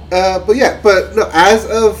 cool. But no, as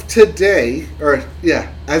of today,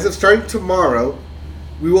 as of starting tomorrow,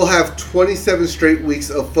 we will have 27 straight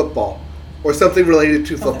weeks of football, or something related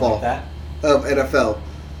to football, like that. Of NFL.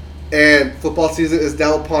 And football season is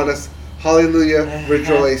now upon us. Hallelujah,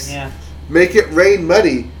 rejoice. Yeah. Make it rain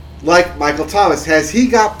money. like Michael Thomas. Has he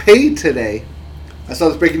got paid today? I saw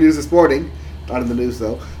this breaking news this morning. Not in the news,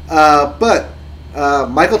 though. But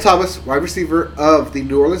Michael Thomas, wide receiver of the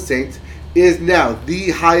New Orleans Saints, is now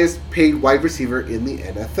the highest paid wide receiver in the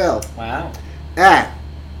NFL. Wow. At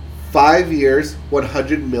 5 years,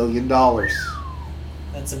 $100 million.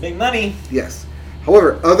 That's some big money. Yes.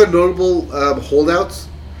 However, other notable holdouts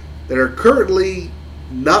that are currently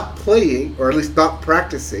not playing, or at least not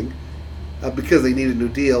practicing, because they need a new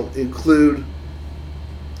deal, include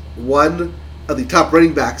one of the top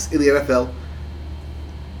running backs in the NFL,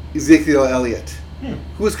 Ezekiel Elliott,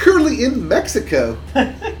 who is currently in Mexico.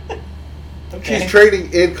 Okay. She's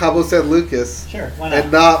training in Cabo San Lucas. Sure, why not?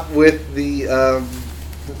 And not with the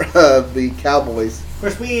Cowboys. Of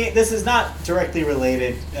course, this is not directly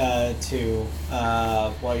related to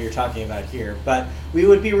what you're talking about here, but we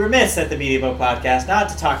would be remiss at the Media Boat Podcast not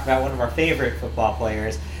to talk about one of our favorite football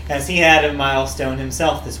players, as he had a milestone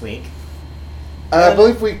himself this week. I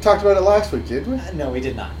believe we talked about it last week, did we? No, we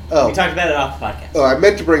did not. Oh. We talked about it off the podcast. Oh, I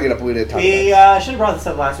meant to bring it up, but we didn't talk about it. We should have brought this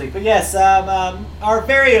up last week, but yes, our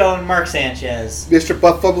very own Mark Sanchez. Mr.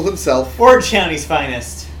 Buff Fumble himself. Orange County's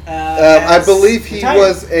finest. I believe he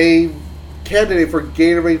was a candidate for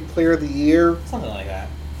Gatorade Player of the Year. Something like that.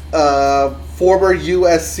 Former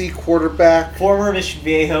USC quarterback. Former Mission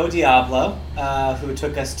Viejo Diablo, who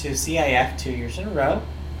took us to CIF 2 years in a row.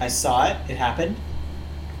 I saw it. It happened.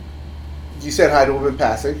 You said hi to him in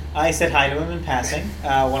passing. I said hi to him in passing.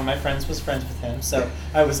 One of my friends was friends with him, so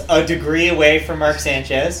I was a degree away from Mark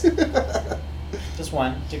Sanchez. Just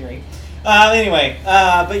 1 degree. Anyway,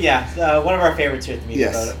 but yeah, one of our favorites here at the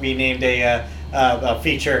Media Boat. We named a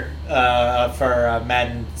feature for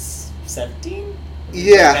Madden 17?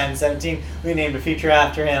 Yeah. Madden 17. We named a feature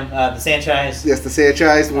after him, the Sanchez. Yes, the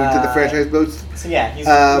Sanchez. We did the franchise modes. So yeah, he's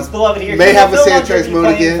beloved here. May have a Sanchez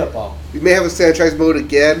mode again. Football. We may have a Sanchez mode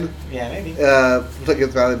again. Yeah, maybe. Like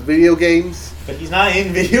about video games. But he's not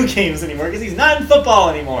in video games anymore because he's not in football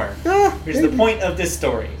anymore. Which is the point of this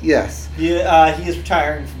story. Yes. He is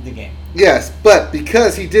retiring from the game. Yes, but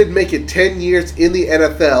because he did make it 10 years in the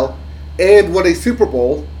NFL and won a Super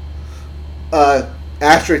Bowl,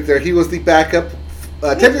 asterisk there, he was the backup.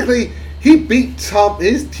 Technically, he beat Tom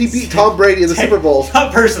Brady in the Super Bowl.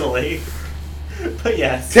 Not personally, but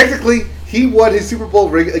yes. Technically, he won his Super Bowl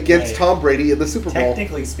ring against Tom Brady in the Super Bowl.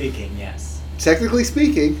 Technically speaking, yes. Technically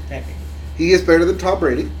speaking, Technically. He is better than Tom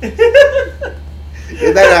Brady in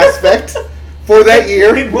that aspect. For that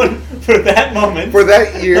year. For that moment. For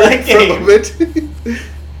that year. For a moment.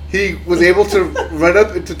 He was able to run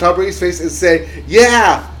up into Tom Brady's face and say,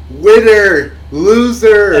 "Yeah, winner,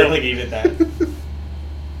 loser." I don't think he did that.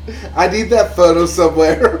 I need that photo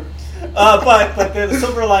somewhere. But the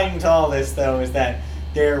silver lining to all this, though, is that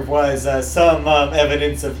there was some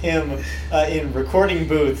evidence of him in recording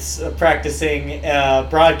booths practicing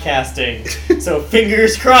broadcasting. So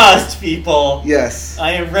fingers crossed, people. Yes.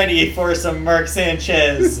 I am ready for some Mark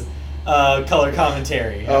Sanchez color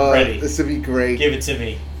commentary. I'm ready. This would be great. Give it to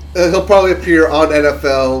me. He'll probably appear on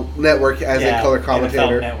NFL Network as a color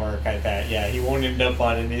commentator. NFL Network, I bet. Yeah, he won't end up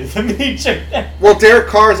on any of the major networks. Well, Derek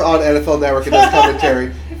Carr's on NFL Network and does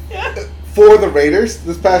commentary. Yeah. For the Raiders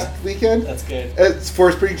this past weekend. That's good. It's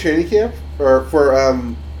for spring training camp, or for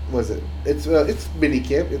what is it? It's mini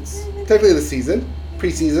camp. It's technically the season,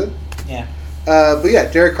 preseason. Yeah. But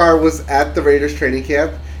yeah, Derek Carr was at the Raiders training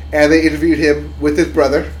camp, and they interviewed him with his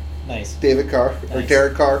brother. Nice. David Carr or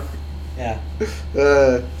Derek Carr. Yeah.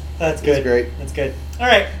 That's good. Great. That's good. All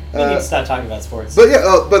right, we need to stop talking about sports. But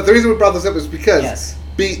yeah, but the reason we brought this up is because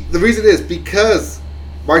the reason is because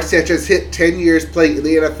Mark Sanchez hit 10 years playing in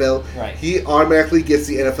the NFL. Right. He automatically gets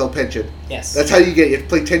the NFL pension. Yes. That's how you get it. You have to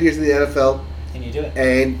play 10 years in the NFL. And you do it.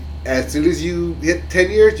 And as soon as you hit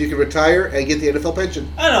 10 years, you can retire and get the NFL pension.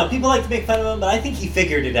 I don't know. People like to make fun of him, but I think he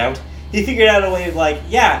figured it out. He figured out a way of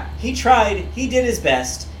he tried. He did his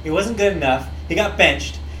best. It wasn't good enough. He got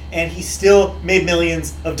benched. And he still made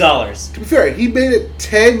millions of dollars. To be fair, he made it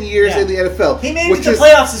 10 years in the NFL. He made it to the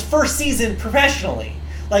playoffs his first season professionally.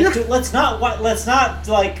 Let's not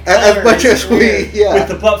as much as with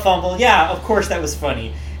the butt fumble. Yeah, of course that was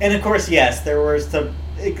funny, and of course there was some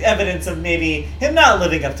evidence of maybe him not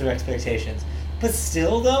living up to expectations. But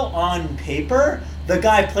still, though, on paper, the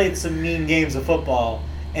guy played some mean games of football,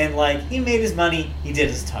 and he made his money. He did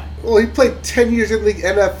his time. Well, he played 10 years in the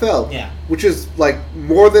NFL. Yeah, which is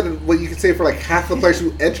more than what you could say for half the players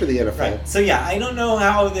who enter the NFL. Right. So yeah, I don't know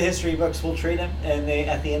how the history books will treat him, and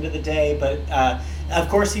at the end of the day, but. Of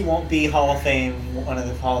course, he won't be Hall of Fame, one of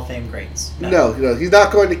the Hall of Fame greats. No, he's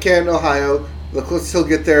not going to Canton, Ohio. The closest he'll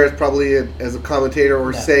get there is probably as a commentator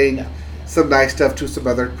or saying some nice stuff to some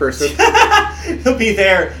other person. He'll be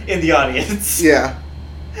there in the audience. Yeah.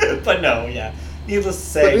 But no, yeah. Needless to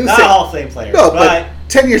say, not a Hall of Fame player. No, but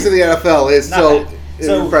 10 years in the NFL is so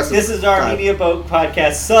impressive. This is our Media Boat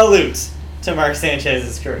podcast salute to Mark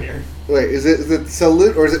Sanchez's career. Wait, is it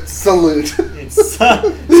salute or is it salute? It's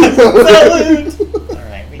salute. All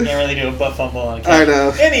right, we can't really do a butt fumble on camera. I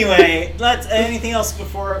know. Anyway, anything else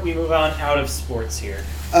before we move on out of sports here?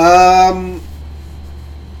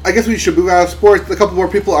 I guess we should move out of sports. A couple more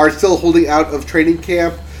people are still holding out of training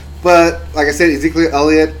camp. But, like I said, Ezekiel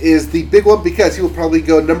Elliott is the big one because he will probably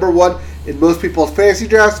go number 1 in most people's fantasy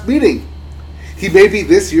drafts, meaning he may be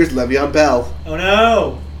this year's Le'Veon Bell. Oh,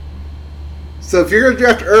 no. So if you're going to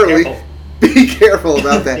draft early, be careful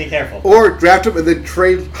about that. Be careful. Or draft him and then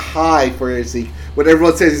trade high for your Zeke when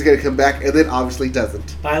everyone says he's going to come back and then obviously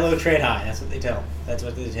doesn't. Buy low, trade high. That's what they tell. That's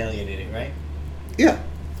what they tell you to do, right? Yeah.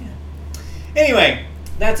 Anyway,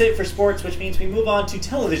 that's it for sports, which means we move on to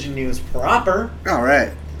television news proper. All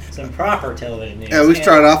right. Some proper television news. And we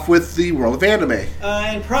start off with the world of anime.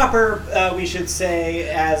 And proper, we should say,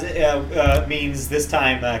 as means this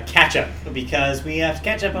time catch up, because we have to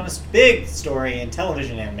catch up on a big story in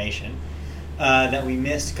television animation that we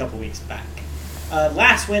missed a couple weeks back.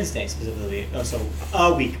 Last Wednesday, specifically,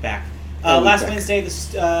 a week back. Wednesday,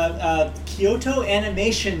 the Kyoto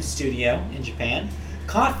Animation Studio in Japan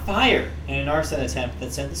caught fire in an arson attempt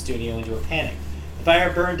that sent the studio into a panic. The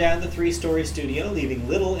fire burned down the 3-story studio, leaving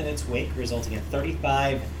little in its wake, resulting in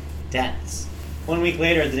 35 deaths. 1 week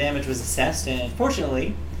later, the damage was assessed, and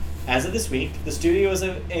fortunately, as of this week, the studio was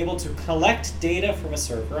able to collect data from a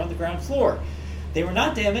server on the ground floor. They were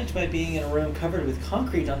not damaged by being in a room covered with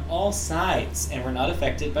concrete on all sides, and were not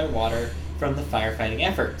affected by water from the firefighting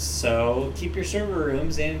efforts. So keep your server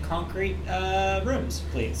rooms in concrete rooms,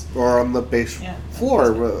 please. Or on the base floor,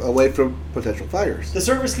 away from potential fires. The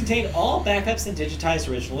servers contain all backups and digitized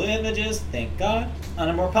original images, thank God. On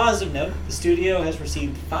a more positive note, the studio has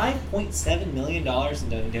received $5.7 million in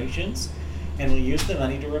donations and will use the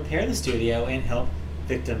money to repair the studio and help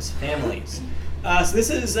victims' families. So this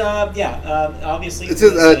is, obviously... This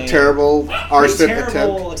is a terrible arson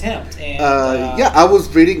attempt. And, I was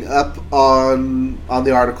reading up on the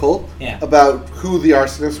article about who the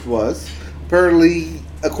arsonist was. Apparently,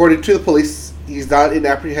 according to the police, he's not in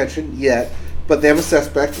apprehension yet, but they have a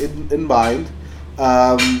suspect in mind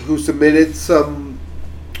who submitted some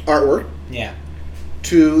artwork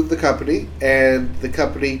to the company, and the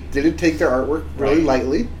company didn't take their artwork really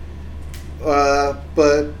lightly.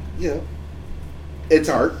 But, it's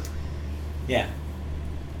art. Yeah.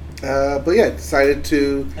 Decided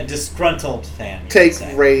to... A disgruntled fan. Take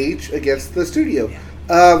rage against the studio.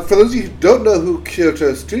 Yeah. For those of you who don't know who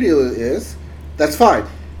Kyoto Studio is, that's fine.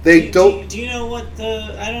 Do you know what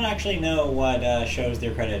I don't actually know what shows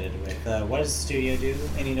they're credited with. What does the studio do?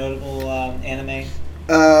 Any notable anime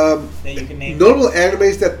that you can name? Notable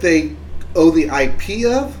animes that they own the IP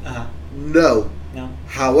of? Uh-huh. No. No.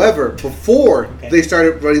 However, before they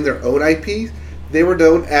started running their own IPs, they were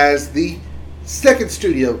known as the second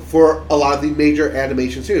studio for a lot of the major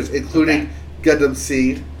animation studios, including Gundam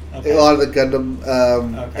Seed, a lot of the Gundam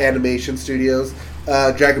animation studios,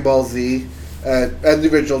 Dragon Ball Z, and the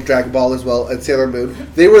original Dragon Ball as well, and Sailor Moon.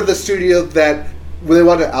 They were the studio that, when they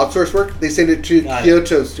wanted to outsource work, they sent it to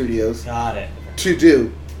Kyoto Studios to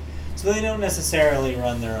do. So they don't necessarily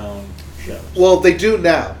run their own shows. Well, they do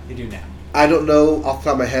now. They do now. I don't know off the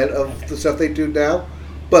top of my head of the stuff they do now.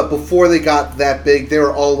 But before they got that big, they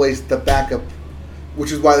were always the backup,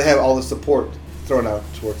 which is why they have all the support thrown out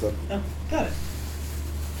towards them. Oh, got it.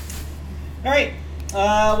 All right.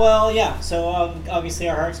 So obviously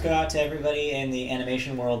our hearts go out to everybody in the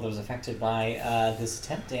animation world that was affected by this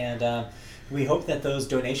attempt, and we hope that those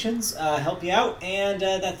donations help you out, and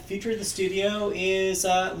that the future of the studio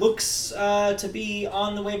looks to be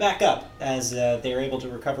on the way back up as they're able to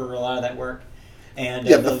recover a lot of that work. And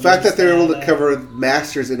the fact that they're able to cover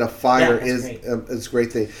Masters in a fire is a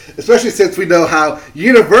great thing. Especially since we know how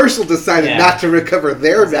Universal decided not to recover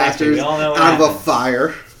their Masters out of a fire.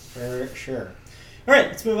 For sure. All right,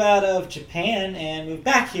 let's move out of Japan and move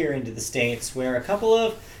back here into the States, where a couple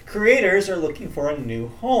of creators are looking for a new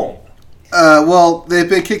home. They've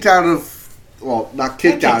been kicked out of... Well, not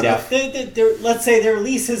kicked out of... Let's say their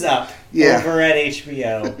lease is up over at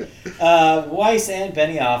HBO. Weiss and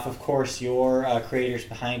Benioff, of course, your creators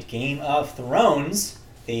behind Game of Thrones,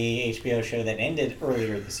 the HBO show that ended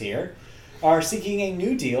earlier this year, are seeking a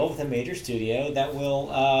new deal with a major studio that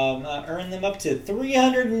will earn them up to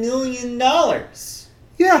 $300 million.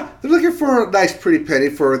 Yeah, they're looking for a nice pretty penny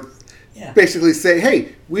for basically saying,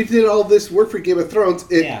 hey, we did all this work for Game of Thrones.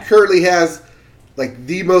 It currently has like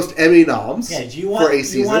the most Emmy noms. Yeah, for a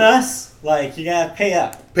season. You want us? Like, you gotta pay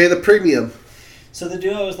up. Pay the premium. So the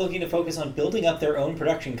duo is looking to focus on building up their own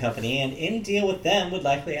production company, and any deal with them would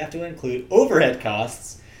likely have to include overhead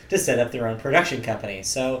costs to set up their own production company.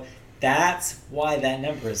 So that's why that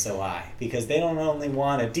number is so high, because they don't only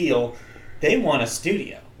want a deal, they want a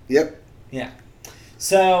studio. Yep. Yeah.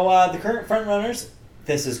 So the current frontrunners,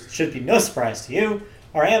 should be no surprise to you,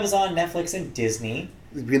 are Amazon, Netflix, and Disney.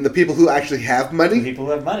 The people who actually have money. The people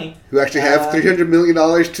who have money. Who actually have $300 million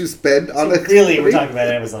to spend on a really, company. we're talking about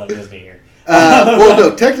Amazon and Disney here. Well,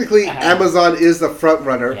 no, technically Amazon is the front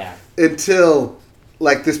runner until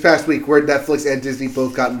like this past week where Netflix and Disney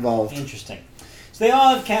both got involved. Interesting. So they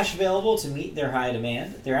all have cash available to meet their high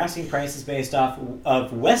demand. Their asking price is based off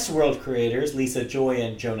of Westworld creators Lisa Joy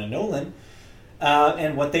and Jonah Nolan,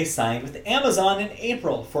 and what they signed with Amazon in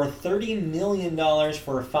April for $30 million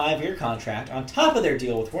for a 5-year contract on top of their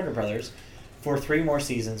deal with Warner Brothers for 3 more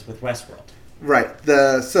seasons with Westworld. Right.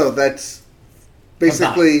 So that's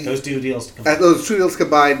basically combined. Those 2 deals combined. Those 2 deals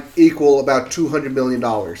combined equal about $200 million.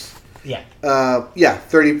 Yeah.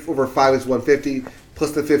 30 over 5 is 150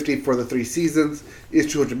 plus the 50 for the 3 seasons is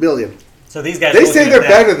 $200 million. So these guys, they say they're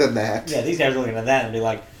better than that. Yeah, these guys are looking at that and be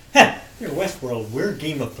like, "Huh, you're Westworld. We're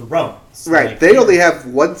Game of Thrones." Right. Like, they only have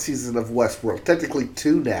 1 season of Westworld, technically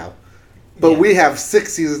 2 now, but we have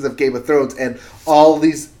 6 seasons of Game of Thrones and all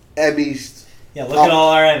these Emmys. Yeah, look at all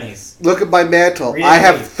our Emmys. Look at my mantle. I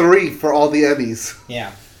have 3 for all the Emmys.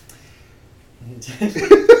 Yeah.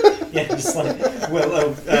 Yeah, just like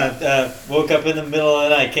woke up in the middle of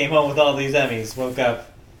the night, came home with all these Emmys, woke up.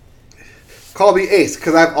 Call me Ace,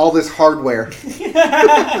 because I have all this hardware.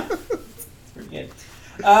 That's pretty good.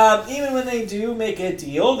 Even when they do make a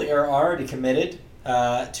deal, they are already committed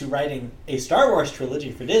to writing a Star Wars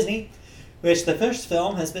trilogy for Disney, which the first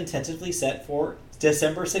film has been tentatively set for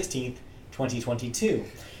December 16th, 2022.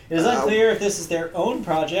 It is unclear if this is their own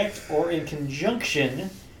project or in conjunction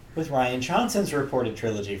with Rian Johnson's reported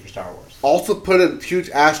trilogy for Star Wars. Also put a huge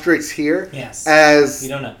asterisk here. Yes. As we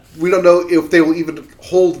don't know. We don't know if they will even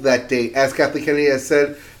hold that date. As Kathleen Kennedy has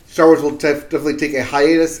said, Star Wars will definitely take a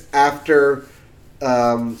hiatus after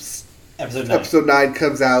Episode 9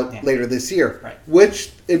 comes out later this year. Right.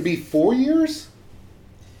 Which, it'd be 4 years?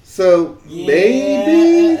 So,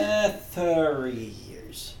 maybe? 3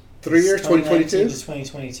 years. 3 years? 2022? To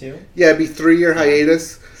 2022? Yeah, it'd be 3-year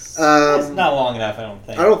hiatus. It's not long enough, I don't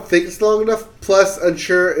think. I don't think it's long enough. Plus,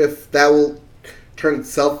 unsure if that will turn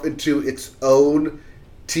itself into its own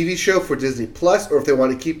TV show for Disney Plus, or if they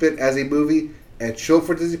want to keep it as a movie and show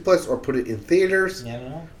for Disney Plus, or put it in theaters. Yeah, I don't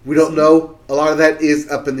know. We don't know. A lot of that is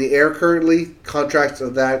up in the air currently. Contracts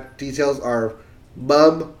of that details are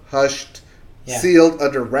hushed, sealed,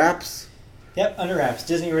 under wraps. Yep, under wraps.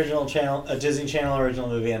 Disney Channel original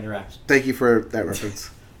movie under wraps. Thank you for that reference.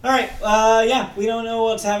 All right, we don't know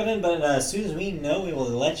what's happening, but as soon as we know, we will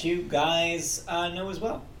let you guys know as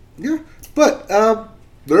well. Yeah, but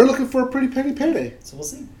they're looking for a pretty penny payday. So we'll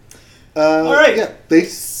see. All right.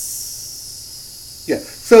 Yeah,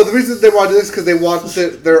 so the reason they want to do this is because they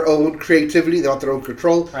want their own creativity, they want their own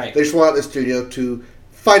control. Right. They just want a studio to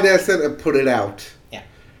finance it and put it out. Yeah.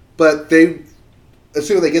 But they, as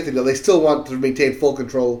soon as they get the deal, they still want to maintain full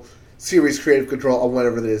control, series creative control on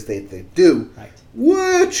whatever it is they do. Right.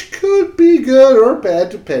 Which could be good or bad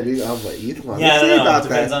depending on what you want to say about that.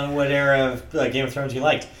 Depends on what era of Game of Thrones you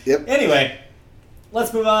liked. Yep. Anyway,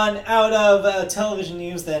 let's move on out of television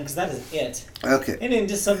news then, because that is it. Okay. And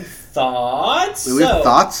into some thoughts. We have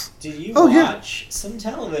thoughts? Did you watch some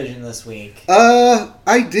television this week?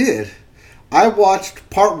 I did. I watched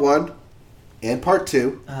part 1 and part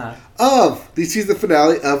 2 of the season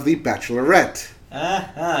finale of The Bachelorette.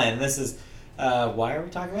 And this is... why are we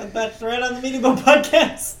talking about Bachelorette on the Media Boat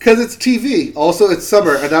Podcast? Because it's TV. Also, it's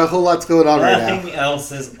summer, and not a whole lot's going on right now. Nothing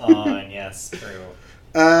else is on. Yes, true.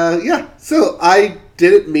 So I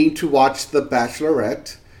didn't mean to watch The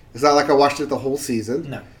Bachelorette. It's not like I watched it the whole season.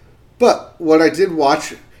 No. But when I did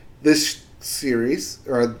watch this series,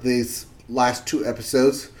 or these last 2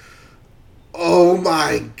 episodes, oh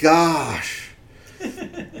my gosh.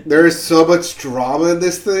 There is so much drama in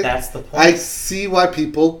this thing. That's the point. I see why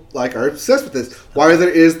people are obsessed with this. Why there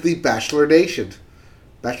is the Bachelor Nation.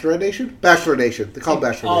 Bachelorette Nation? Bachelor Nation. They call it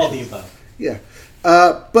Bachelor all Nation. All the above. Yeah.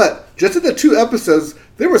 But just in the 2 episodes,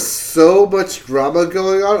 there was so much drama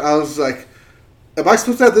going on. I was like, am I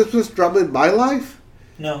supposed to have this much drama in my life?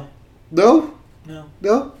 No. No? No.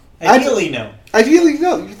 No? Ideally, no. Ideally,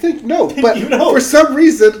 no. You think no. But you know. For some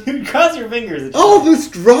reason... You cross your fingers. All this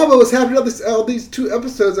drama was happening on these 2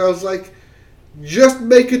 episodes. I was like, just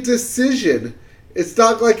make a decision. It's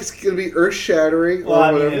not like it's going to be earth-shattering well,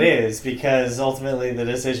 or whatever. I mean, it is, because ultimately the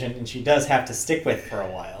decision she does have to stick with for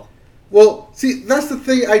a while. Well, see, that's the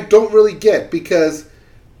thing I don't really get, because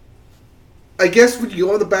I guess when you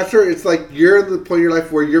go on The Bachelor, it's like you're at the point in your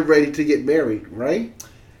life where you're ready to get married, right?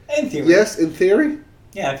 In theory. Yes, in theory?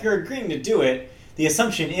 Yeah, if you're agreeing to do it, the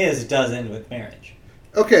assumption is it does end with marriage.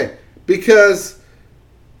 Okay, because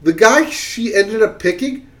the guy she ended up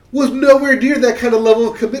picking was nowhere near that kind of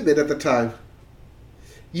level of commitment at the time.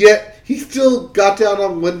 Yet, he still got down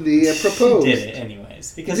on one knee and proposed. He did it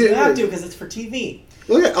anyways. Because you have to, because it's for TV.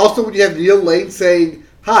 Well, yeah, also when you have Neil Lane saying,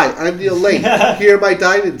 "Hi, I'm Neil Lane. Here are my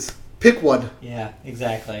diamonds. Pick one." Yeah,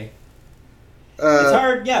 exactly. It's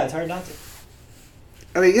hard. Yeah, it's hard not to.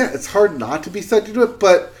 I mean, yeah, it's hard not to be sucked into it,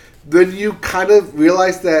 but then you kind of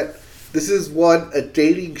realize that this is, one, a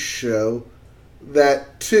dating show,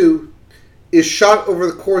 that, two, is shot over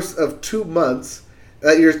the course of 2 months,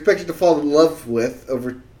 that you're expected to fall in love with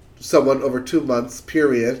someone over 2 months,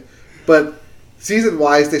 period. But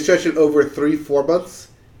season-wise, they stretch it over 3-4 months,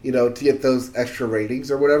 to get those extra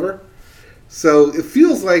ratings or whatever. So it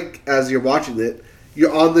feels like, as you're watching it,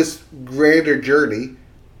 you're on this grander journey,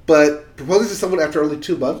 but proposing to someone after only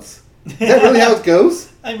 2 months? Is that really how it goes?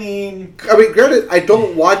 I mean, granted, I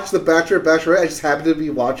don't watch The Bachelor or Bachelorette. I just happen to be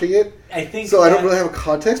watching it. I think so. I don't really have a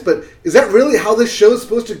context. But is that really how this show is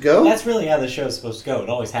supposed to go? That's really how the show is supposed to go. It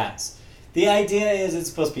always has. The idea is it's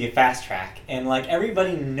supposed to be a fast track, and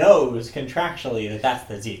everybody knows contractually that that's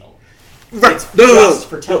the deal. Right? It's just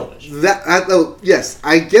for television. Yes,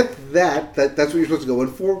 I get that. That's what you're supposed to go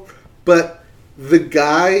in for. But the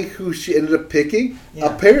guy who she ended up picking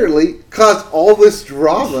apparently caused all this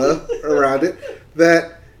drama around it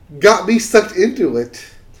that got me sucked into it.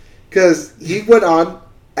 Because he went on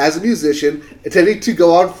as a musician, intending to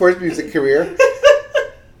go on for his music career.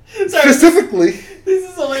 Specifically. This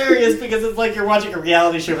is hilarious because it's like you're watching a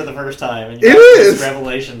reality show for the first time. And you have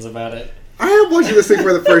revelations about it. I am watching this thing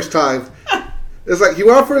for the first time. It's like, he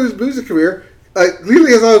went on for his music career.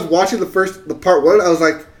 Literally, as I was watching the part one, I was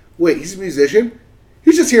like, wait, he's a musician?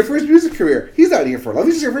 He's just here for his music career. He's not here for love.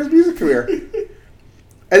 He's just here for his music career.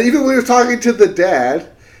 And even when he was talking to the dad,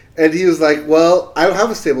 and he was like, well, I don't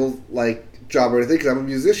have a stable job or anything because I'm a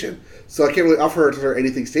musician. So I can't really offer her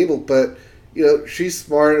anything stable. But, she's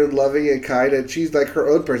smart and loving and kind, and she's her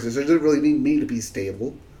own person. So she doesn't really need me to be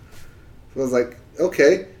stable. So I was like,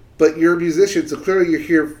 okay, but you're a musician, so clearly you're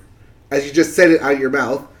here, as you just said it out of your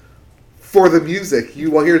mouth, for the music.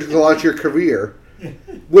 You want here to launch your career.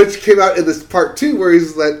 Which came out in this part 2 where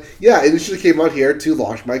he's like, I initially came out here to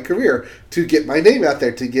launch my career, to get my name out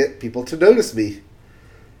there, to get people to notice me.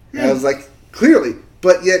 And I was like, clearly.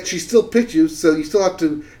 But yet she still picked you, so you still have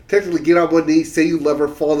to technically get on one knee, say you love her,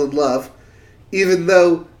 fall in love. Even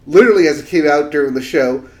though, literally as it came out during the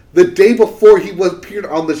show, the day before he appeared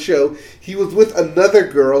on the show, he was with another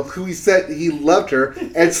girl who he said he loved her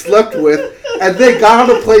and slept with, and they got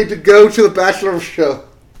on a plane to go to the Bachelor show.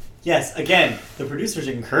 Yes, again, the producers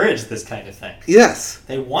encourage this kind of thing. Yes.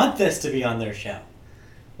 They want this to be on their show.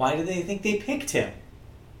 Why do they think they picked him?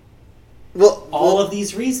 Well, all of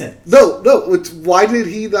these reasons. No. Why did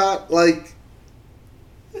he not,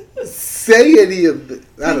 say any of the...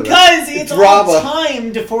 Because it's all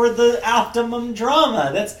timed for the optimum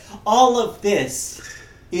drama. That's all of this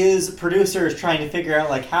is producers trying to figure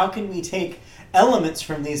out, how can we take elements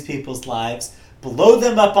from these people's lives, blow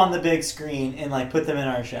them up on the big screen, and put them in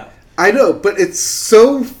our show. I know, but it's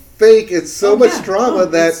so fake. It's so much drama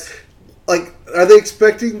that, are they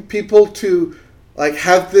expecting people to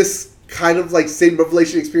have this kind of same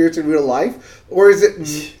revelation experience in real life, or is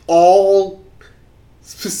it all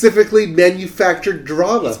specifically manufactured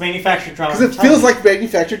drama? It's manufactured drama. Because it feels like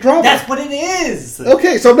manufactured drama. That's what it is.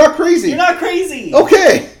 Okay, so I'm not crazy. You're not crazy.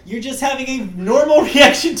 Okay. You're just having a normal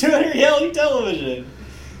reaction to reality television.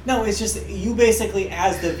 No, it's just you basically,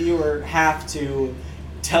 as the viewer, have to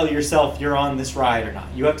tell yourself you're on this ride or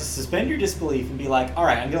not. You have to suspend your disbelief and be like, all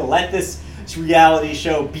right, I'm going to let this reality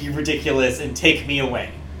show be ridiculous and take me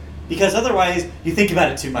away. Because otherwise, you think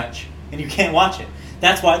about it too much and you can't watch it.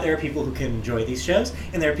 That's why there are people who can enjoy these shows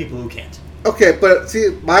and there are people who can't. Okay, but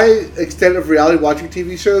see, my extent of reality watching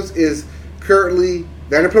TV shows is currently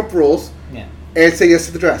Vanderpump Rules and Say Yes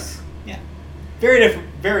to the Dress. Yeah. Very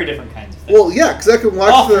different kinds of things. Well, yeah, because I can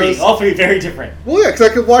watch all three very different. Well, yeah, because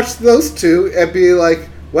I can watch those two and be like,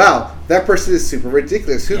 wow, that person is super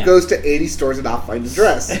ridiculous. Who goes to 80 stores and not find a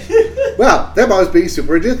dress? Wow, that mom is being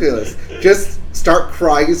super ridiculous. Just start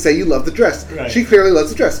crying and say you love the dress. Right. She clearly loves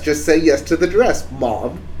the dress. Just say yes to the dress,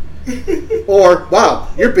 Mom. Or, wow,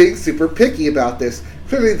 you're being super picky about this.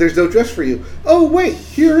 Clearly there's no dress for you. Oh, wait,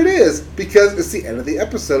 here it is, because it's the end of the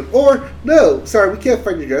episode. Or, no, sorry, we can't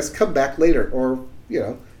find your dress. Come back later. Or,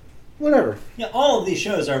 whatever. Yeah, all of these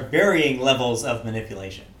shows are varying levels of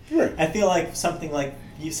manipulation. Right. I feel like something like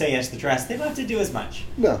You Say Yes to the Dress, they don't have to do as much.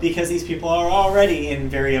 No. Because these people are already in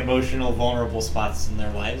very emotional, vulnerable spots in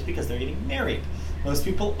their lives because they're getting married. Most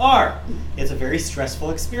people are. It's a very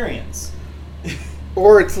stressful experience.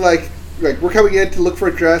 Or it's like we're coming in to look for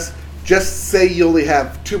a dress. Just say you only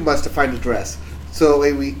have 2 months to find a dress. So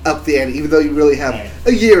we up the ante, even though you really have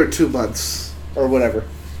a year or 2 months or whatever.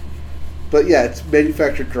 But yeah, it's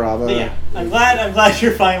manufactured drama. But yeah, I'm glad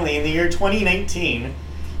you're finally in the year 2019.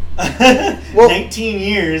 19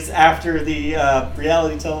 years after the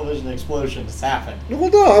reality television explosion has happened. Well,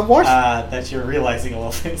 no, I've watched that you're realizing all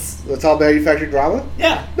of this. It's all manufactured drama?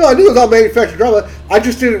 Yeah. No, I knew it was all manufactured drama. I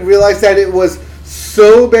just didn't realize that it was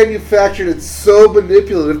so manufactured and so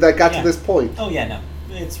manipulative that got to this point. Oh, yeah, no.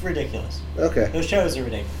 It's ridiculous. Okay. Those shows are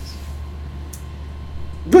ridiculous.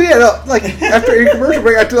 But yeah, no, after a commercial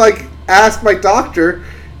break, I had to, ask my doctor,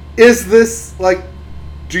 is this,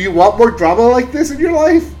 do you want more drama like this in your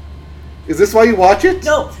life? Is this why you watch it?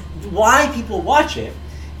 No. Why people watch it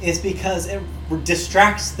is because it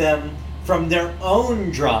distracts them from their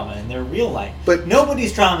own drama in their real life. But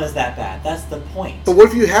nobody's drama is that bad. That's the point. But what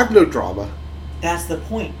if you have no drama? That's the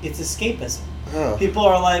point. It's escapism. Oh. People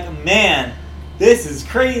are like, man, this is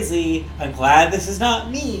crazy. I'm glad this is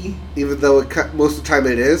not me. Even though most of the time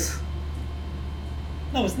it is?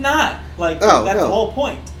 No, it's not. That's the whole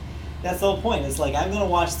point. That's the whole point. It's I'm going to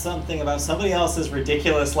watch something about somebody else's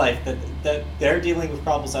ridiculous life that they're dealing with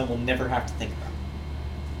problems I will never have to think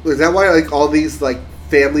about. Is that why all these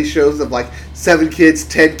family shows of 7 kids,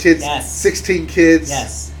 10 kids, 16 kids?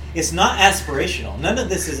 Yes. It's not aspirational. None of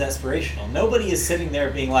this is aspirational. Nobody is sitting there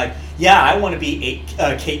being like, yeah, I want to be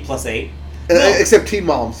Kate plus 8. No. Except teen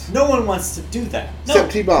moms. No one wants to do that. No,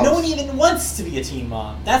 except teen moms. No one even wants to be a teen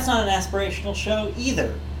mom. That's not an aspirational show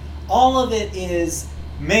either. All of it is,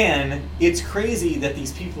 man, it's crazy that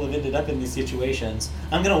these people have ended up in these situations.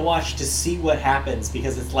 I'm going to watch to see what happens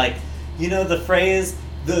because it's the phrase,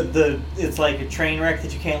 it's like a train wreck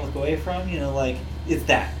that you can't look away from, it's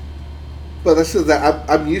that. But that's just that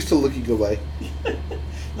I'm used to looking away.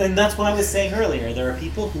 And that's what I was saying earlier. There are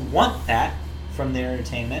people who want that from their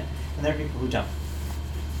entertainment, and there are people who don't.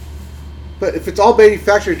 But if it's all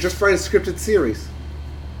manufactured, just write a scripted series.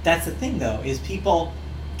 That's the thing, though, is people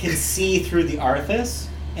can see through the artifice,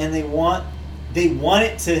 and they want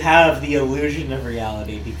it to have the illusion of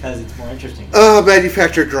reality because it's more interesting.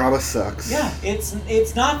 Manufactured drama sucks. Yeah,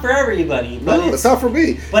 it's not for everybody. But it's not for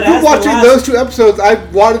me. But watching those 2 episodes, I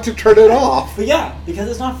wanted to turn it off. But yeah, because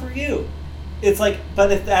it's not for you. It's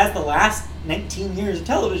but as the last 19 years of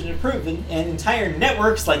television have proven, and entire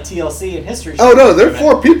networks like TLC and History Channel. Oh no, there are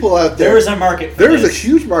 4 people out there. There is a market for There this. is a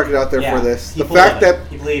huge market out there for this. The People fact that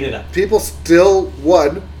people eat it up. people still,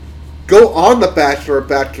 go on The Bachelor or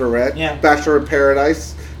Bachelorette, Bachelor in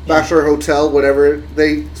Paradise, Bachelor Hotel, whatever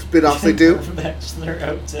they spin-offs they do. Bachelor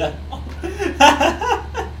Hotel.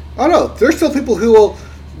 Oh no, there's still people who will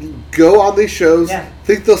go on these shows,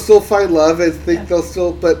 think they'll still find love, and think they'll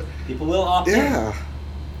still, but... People will opt in.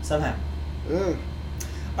 Somehow. Yeah.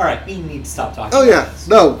 All right, we need to stop talking about this.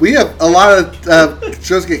 No, we have a lot of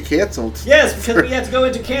shows get canceled. Yes, because we have to go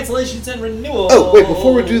into cancellations and renewals. Oh, wait,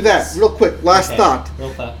 before we do that, real quick, last thought.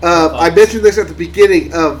 Real thought. I mentioned this at the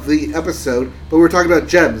beginning of the episode, but we were talking about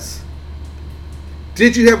gems.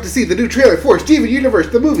 Did you happen to see the new trailer for Steven Universe,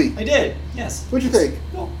 the movie? I did, yes. What'd you think?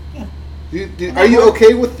 Cool, yeah. Are you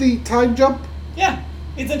okay with the time jump? Yeah,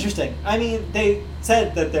 it's interesting. I mean, they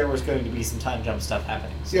said that there was going to be some time jump stuff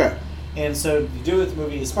happening. So. Yeah. And so to do with the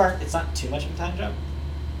movie is smart. It's not too much of a time jump.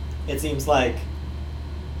 It seems like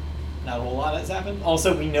not a whole lot has happened.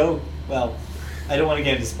 Also, we know, well, I don't want to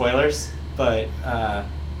get into spoilers, but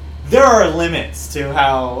there are limits to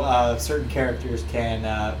how certain characters can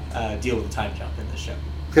deal with the time jump in this show.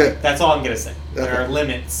 Okay. That's all I'm going to say. Okay. There are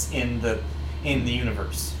limits in the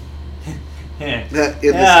universe. in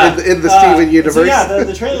the Steven universe. So yeah,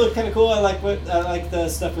 the trailer looked kind of cool. I like the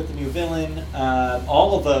stuff with the new villain,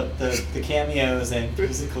 all of the cameos and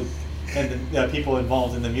musical, and the people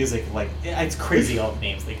involved in the music. It's crazy all the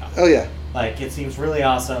names they got. Oh yeah. It seems really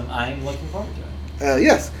awesome. I'm looking forward to it.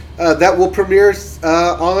 Yes, that will premiere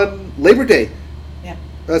on Labor Day. Yeah.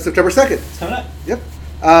 September 2nd. It's coming up. Yep.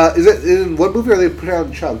 Is it in one movie or are they put it out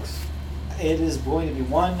in chunks? It is going to be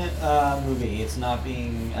one movie. It's not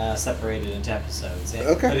being separated into episodes.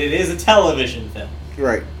 Okay. But it is a television film.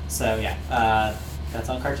 Right. So, yeah. That's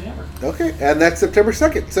on Cartoon Network. Okay. And that's September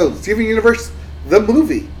 2nd. So, Steven Universe, the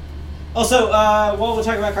movie. Also, while we'll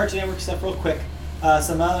talk about Cartoon Network stuff real quick,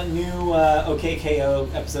 some new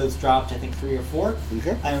OKKO episodes dropped, I think 3 or 4.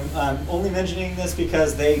 Okay. I'm only mentioning this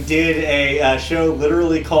because they did a show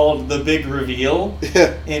literally called The Big Reveal,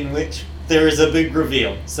 in which there is a big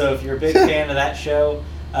reveal. So if you're a big fan of that show,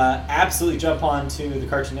 absolutely jump onto the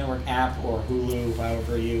Cartoon Network app or Hulu,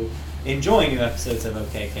 however you enjoy new episodes of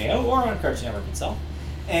OKKO, or on Cartoon Network itself.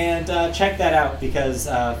 And check that out, because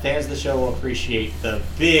fans of the show will appreciate the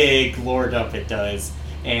big lore dump it does.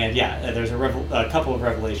 And yeah, there's a couple of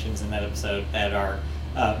revelations in that episode that are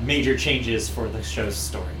major changes for the show's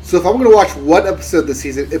story. So if I'm going to watch one episode this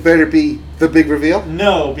season, it better be the big reveal?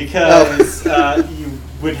 No, because you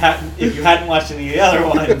would have, if you hadn't watched any of the other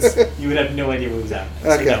ones, you would have no idea what was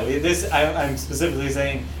happening. Okay. So no, I'm specifically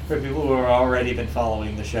saying for people who have already been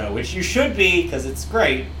following the show, which you should be, because it's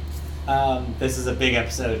great. This is a big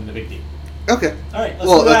episode and a big deal. Okay. All right.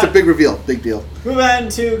 Well, that's a big reveal. Big deal. Move on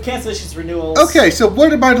to cancellations, renewals. Okay, so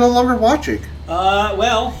what am I no longer watching?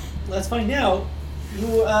 Well, let's find out.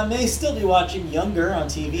 You may still be watching Younger on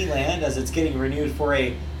TV Land, as it's getting renewed for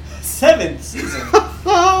a 7th season.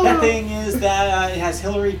 That thing is that it has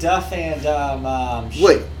Hilary Duff and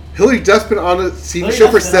wait, Hilary Duff's been on a TV show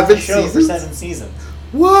for 7 seasons? For 7 seasons.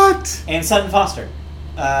 What? And Sutton Foster,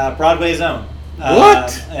 Broadway's own.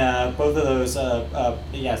 What? Both of those,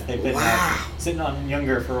 yes, they've been sitting on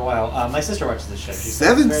Younger for a while. My sister watches this show. She's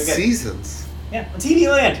 7 very good. seasons? Yeah, on TV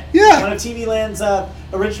Land. Yeah. One of TV Land's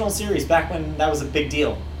original series, back when that was a big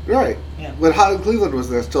deal. Right. Yeah. When Hot in Cleveland was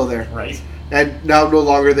there, still there. Right. And now no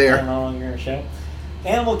longer there. No longer a show.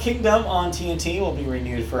 Animal Kingdom on TNT will be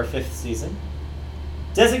renewed for a 5th season.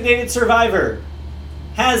 Designated Survivor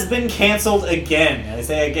has been canceled again. I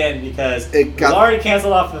say again because it was already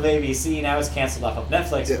canceled off of ABC, now it's canceled off of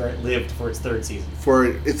Netflix, where it lived for its 3rd season. For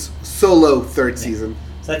its solo 3rd season.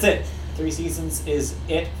 So that's it. 3 seasons is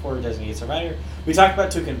it for Designated Survivor. We talked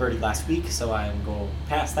about Tuca and Birdie last week, so I'm going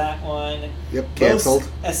past that one. Yep, canceled.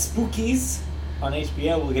 Los Spookies on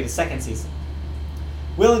HBO will get a 2nd season.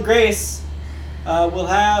 Will and Grace will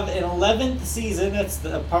have an 11th season. That's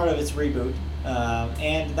a part of its reboot.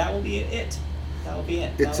 And that will be it. That will be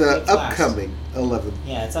it. It's an upcoming 11th.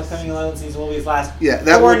 Yeah, it's upcoming 11th season will be its last. Yeah,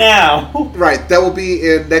 that for now. Right, that will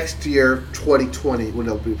be in next year, 2020, when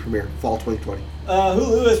it'll be premiere, fall 2020.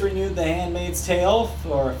 Hulu has renewed The Handmaid's Tale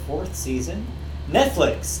for a 4th season.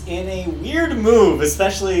 Netflix, in a weird move,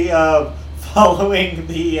 especially following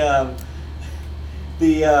the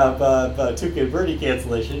Tuca and Birdie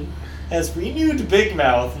cancellation, has renewed Big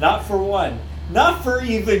Mouth, not for 1, not for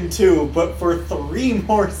even 2, but for 3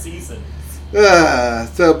 more seasons.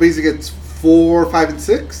 So basically it's 4, 5, and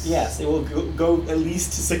 6? Yes, it will go at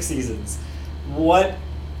least to 6 seasons. What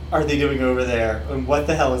are they doing over there, and what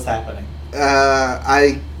the hell is happening?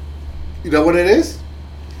 You know what it is?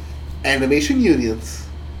 Animation unions.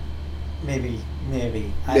 Maybe.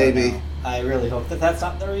 I don't know. I really hope that that's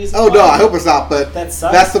not the reason. Oh, no, I hope it's not, but that's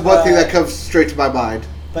the one thing that comes straight to my mind.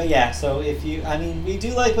 But yeah, so we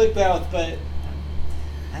do like Big Mouth, but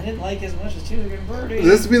I didn't like as much as Tuca and Birdie.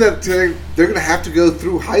 Does this mean that they're going to have to go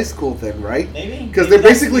through high school then, right? Maybe. Because they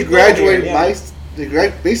basically graduated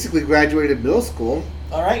basically graduated middle school.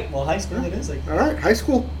 All right, well, high school it is. All right, high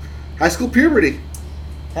school puberty.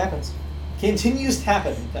 Happens. Continues to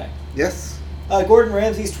happen, in fact. Yes. Gordon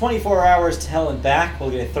Ramsay's 24 Hours to Hell and Back will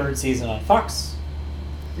get a 3rd season on Fox.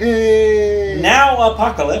 Yay! Now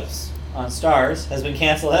Apocalypse on Starz has been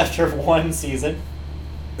canceled after 1 season.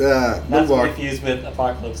 No Not more. to be confused with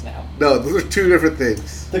Apocalypse Now. No, those are 2 different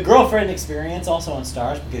things. The Girlfriend Experience, also on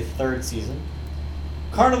Starz, will get a 3rd season.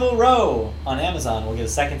 Carnival Row on Amazon will get a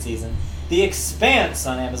 2nd season. The Expanse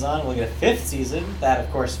on Amazon will get a 5th season. That, of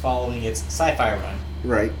course, following its sci-fi run.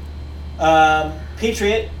 Right.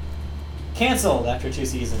 Patriot, canceled after 2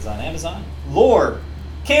 seasons on Amazon. Lore,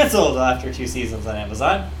 canceled after 2 seasons on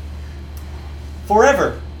Amazon.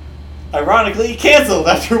 Forever, ironically, canceled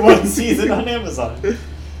after 1 season on Amazon.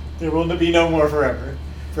 There will be no more Forever.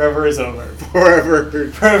 Forever is over.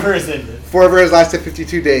 Forever is ended. Forever has lasted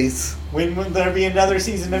 52 days. When will there be another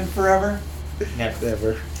season in Forever?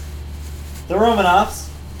 Never. The Romanoffs,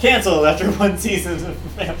 canceled after 1 season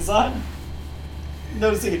of Amazon.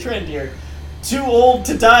 Noticing a trend here. Too Old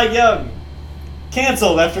to Die Young,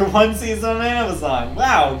 canceled after 1 season on Amazon.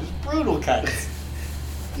 Wow, just brutal cuts.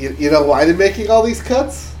 You know why they're making all these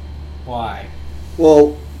cuts? Why?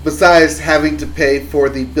 Well, besides having to pay for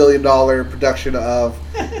the $1 billion production of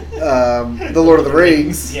The Lord of the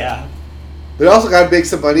Rings, yeah, they also got to make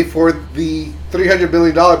some money for the $300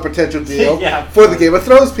 million potential deal yeah, for the Game of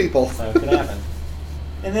Thrones people. So it could happen.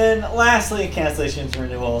 And then, lastly, cancellations and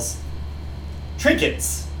renewals.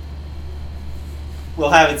 Trinkets will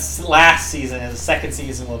have its last season, and the second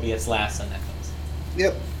season will be its last on Netflix.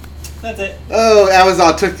 Yep. That's it. Oh,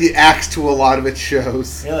 Amazon took the axe to a lot of its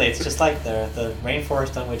shows. Really, it's just like the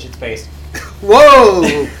rainforest on which it's based.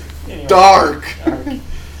 Whoa! Anyway, dark.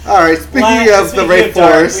 All right, speaking of the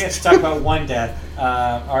rainforest, we have to talk about one death.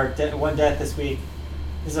 One death this week.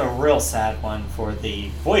 This is a real sad one for the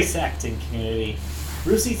voice acting community.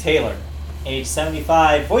 Russi Taylor, age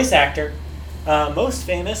 75, voice actor, most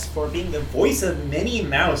famous for being the voice of Minnie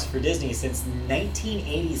Mouse for Disney since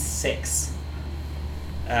 1986.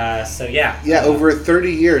 Yeah, over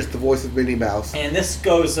 30 years, the voice of Minnie Mouse. And this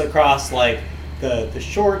goes across like the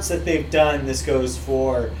shorts that they've done. This goes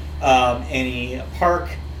for any park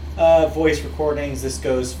voice recordings. This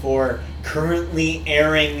goes for currently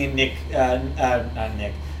airing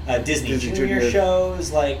Disney Junior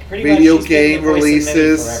shows, like pretty video much game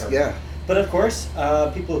releases. Yeah. But of course,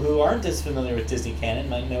 people who aren't as familiar with Disney canon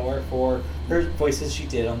might know her for her voices she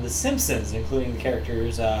did on The Simpsons, including the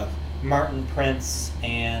characters Martin Prince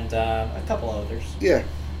and a couple others. Yeah.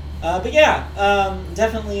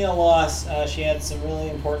 Definitely a loss. She had some really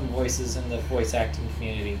important voices in the voice acting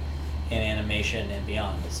community and animation and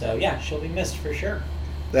beyond. So yeah, she'll be missed for sure.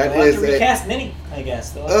 They'll have to recast Minnie, I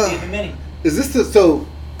guess. They'll have to give Minnie. Is this so?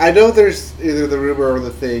 I know there's either the rumor or the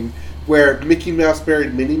thing where Mickey Mouse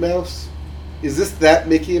married Minnie Mouse. Is this that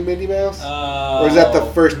Mickey and Minnie Mouse? Or is that the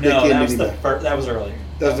first Mickey and Minnie Mouse? That was earlier.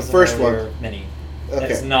 That was the first one. Minnie. Okay.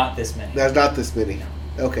 That's not this Minnie. That's not this Minnie.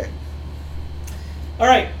 No. Okay. All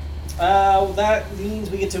right. That means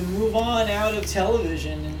we get to move on out of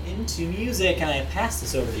television and into music, and I pass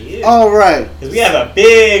this over to you. All right. Because we have a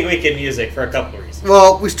big week in music for a couple of reasons.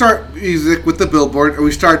 Well, we start music with the Billboard, and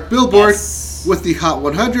we start Billboard with the Hot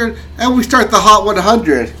 100, and we start the Hot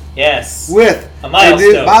 100. Yes. With a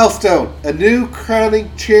milestone. new milestone, a new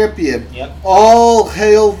crowning champion. Yep. All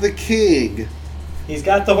hail the king. He's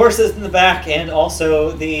got the horses in the back, and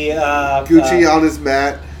also the Gucci on his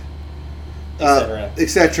mat.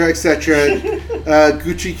 Etc.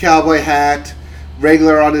 Gucci cowboy hat,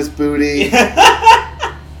 Wrangler on his booty.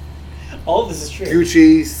 All of this is true.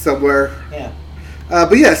 Gucci somewhere. Yeah.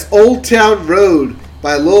 But yes, Old Town Road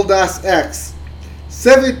by Lil Nas X.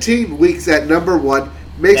 17 weeks at number 1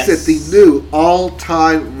 makes it the new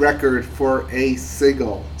all-time record for a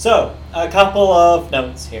single. So, a couple of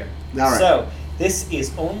notes here. All right. So, this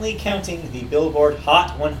is only counting the Billboard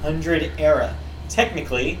Hot 100 era.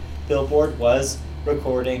 Technically, Billboard was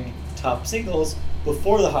recording top singles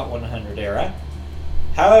before the Hot 100 era.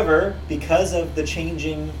 However, because of the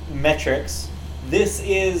changing metrics, this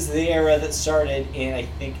is the era that started in, I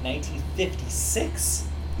think, 1956?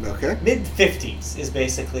 Okay. Mid-50s is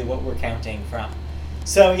basically what we're counting from.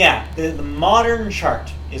 So, yeah, the modern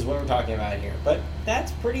chart is what we're talking about here. But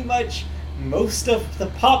that's pretty much most of the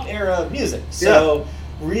pop era of music. So,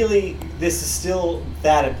 really, this is still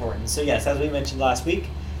that important. So, yes, as we mentioned last week,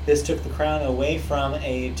 this took the crown away from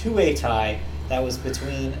a two-way tie that was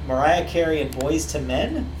between Mariah Carey and Boyz II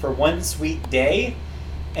Men for One Sweet Day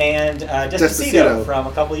and Despacito from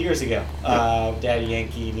a couple of years ago. Daddy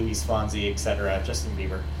Yankee, Luis Fonsi, etc., Justin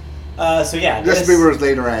Bieber. Justin Bieber was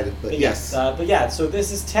later added, but yes. So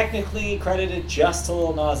this is technically credited just to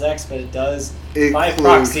Lil Nas X, but it does, by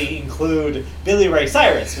proxy, include Billy Ray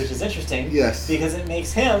Cyrus, which is interesting. Yes. Because it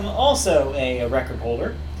makes him also a record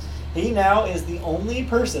holder. He now is the only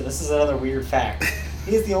person, this is another weird fact,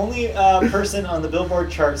 he is the only person on the Billboard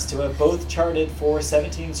charts to have both charted for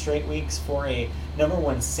 17 straight weeks for a number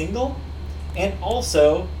 1 single, and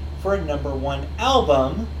also for a number 1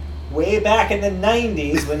 album way back in the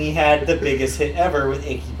 90s when he had the biggest hit ever with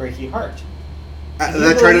Achy Breaky Heart.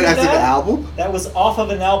 That charted as an album? That was off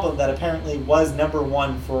of an album that apparently was number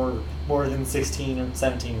 1 for more than 16 or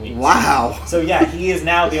 17 weeks. Wow. So yeah, he is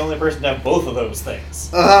now the only person to have both of those things.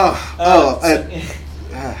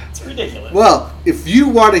 It's ridiculous. Well, if you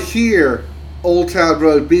want to hear Old Town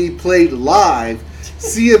Road being played live,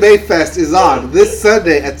 CMA Fest is on this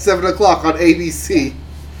Sunday at 7 o'clock on ABC.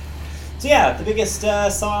 So yeah, the biggest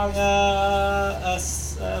song in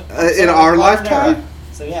our lifetime? Era.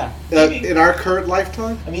 So yeah. In our current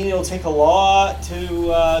lifetime? I mean, it'll take a lot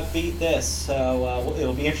to beat this, so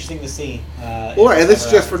it'll be interesting to see. And this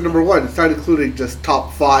is just for number 1. It's not including just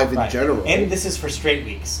top 5 in general. And this is for straight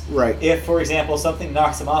weeks. Right. If, for example, something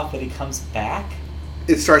knocks him off but he comes back...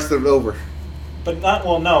 It starts them over. But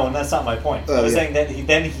no, and that's not my point. I was saying that he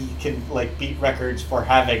can beat records for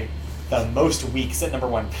having the most weeks at number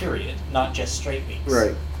 1, period, not just straight weeks.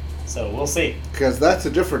 Right. So we'll see. Because that's a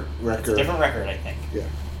different record. It's a different record, I think. Yeah.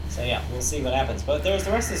 So yeah, we'll see what happens. But there's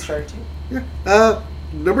the rest of this chart too. Yeah.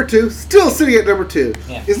 number 2, still sitting at number 2.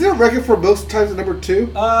 Yeah. Is there a record for most times at number 2?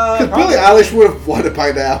 Because Billie Eilish would have won it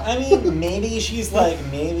by now. I mean, maybe she's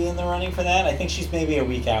maybe in the running for that. I think she's maybe a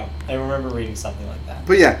week out. I remember reading something like that.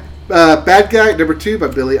 But yeah, Bad Guy, number 2 by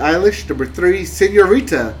Billie Eilish. Number 3,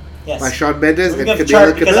 Senorita by Shawn Mendes and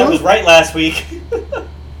Camila because I was right last week.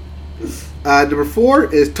 Number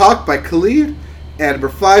 4 is Talk by Khalid. And number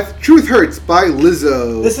 5, Truth Hurts by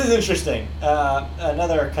Lizzo. This is interesting.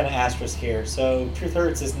 Another kind of asterisk here. So, Truth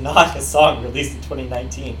Hurts is not a song released in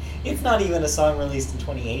 2019. It's not even a song released in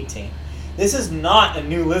 2018. This is not a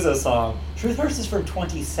new Lizzo song. Truth Hurts is from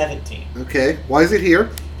 2017. Okay. Why is it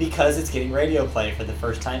here? Because it's getting radio play for the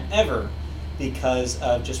first time ever. Because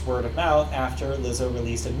of just word of mouth after Lizzo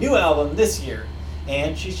released a new album this year.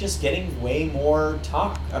 And she's just getting way more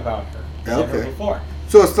talk about her than ever before.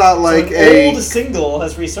 So it's not like an old single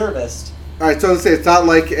has resurfaced. All right, so let's say it's not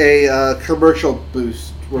like a commercial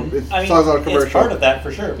boost. It's part of that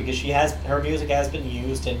for sure because her music has been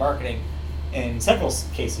used in marketing in several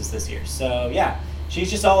cases this year. So yeah,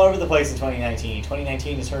 she's just all over the place in 2019.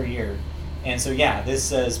 2019 is her year, and so yeah,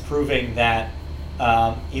 this is proving that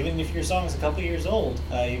even if your song is a couple years old,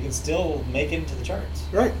 you can still make it into the charts.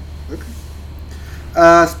 Right.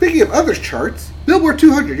 Okay. Speaking of other charts, Billboard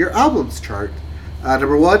 200, your albums chart.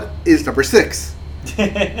 Number 1 is number 6.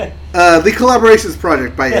 The Collaborations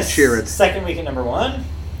Project by Ed Sheeran. Second week at number 1.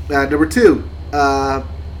 Number 2,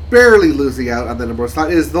 barely losing out on the number 1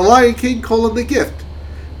 slot, is The Lion King: The Gift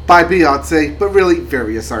by Beyonce, but really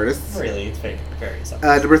various artists. Really, it's various artists.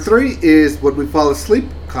 Number 3 is When We Fall Asleep,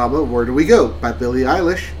 Where Do We Go by Billie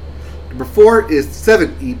Eilish. Number 4 is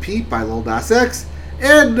 7 EP by Lil Nas X.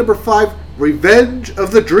 And number 5, Revenge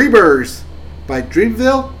of the Dreamers by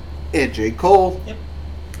Dreamville and J. Cole. Yep.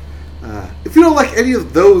 If you don't like any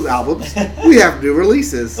of those albums, we have new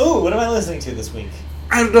releases. Oh, what am I listening to this week?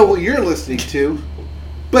 I don't know what you're listening to,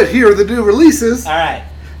 but here are the new releases. All right.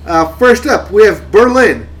 First up, we have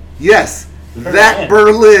Berlin. Yes, Berlin. That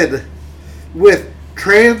Berlin with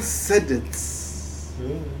Transcendence.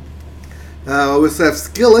 We also have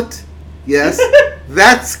Skillet. Yes,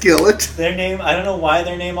 That Skillet. Their name, I don't know why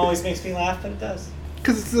their name always makes me laugh, but it does.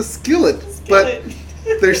 Because it's a skillet. But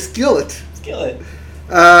they're Skillet. Skillet.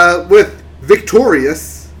 With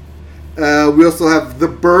Victorious. We also have The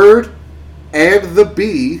Bird and the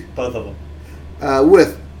Bee. Both of them.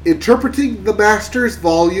 With Interpreting the Masters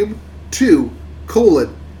Volume 2,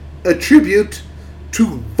 a tribute to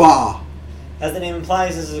Va. As the name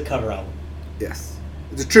implies, this is a cover album. Yes.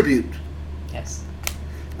 It's a tribute. Yes.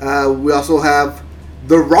 We also have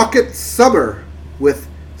The Rocket Summer with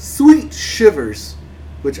Sweet Shivers,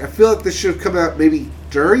 which I feel like this should have come out maybe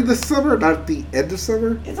during the summer, not at the end of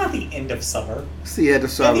summer. It's not the end of summer. It's the end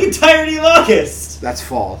of summer. It's the entirety of August. That's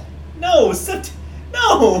fall. No,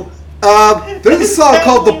 no. There's a song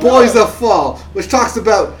called The Boys of Fall, which talks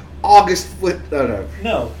about August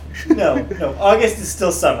No. August is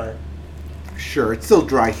still summer. Sure, it's still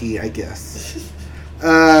dry heat, I guess.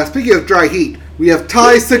 Speaking of dry heat, we have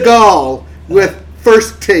Ty Segall with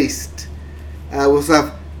First Taste. We also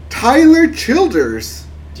have Tyler Childers.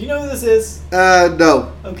 Do you know who this is?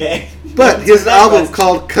 No. Okay. But his album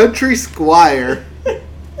called Country Squire.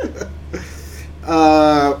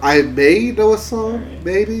 I may know a song, right.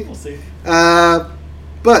 Maybe. We'll see.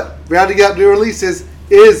 But rounding out new releases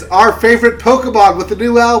is our favorite Pokemon with a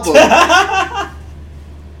new album.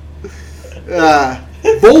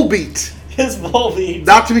 Volbeat. It's Volbeat.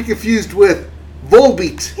 Not to be confused with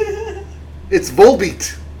Volbeat. It's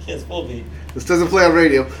Volbeat. Yes, Volbeat. This doesn't play on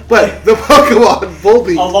radio, but the Pokemon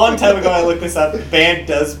Volbeat. A long time ago, I looked this up. The band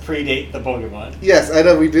does predate the Pokemon. Yes, I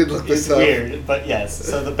know we did look this up. It's weird, but yes.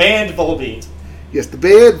 So the band Volbeat. Yes, the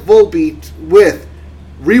band Volbeat with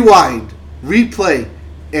Rewind, Replay,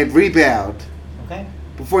 and Rebound. Okay.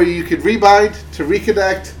 Before you can rebind to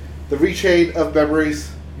reconnect the rechain of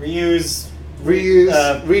memories. Reuse,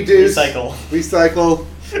 reduce, recycle,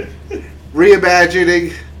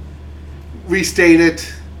 reimagining, restate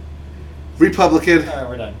it, Republican. Alright,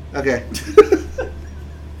 we're done. Okay.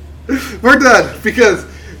 We're done because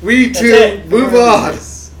we need to move on.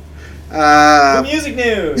 With music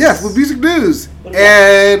news. Yes, with music news.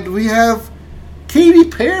 And we have Katy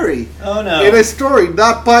Perry. Oh no. In a story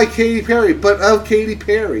not by Katy Perry, but of Katy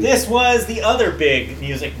Perry. This was the other big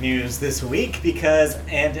music news this week because,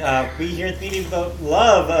 we here at the Media Vote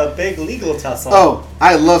love a big legal tussle. Oh,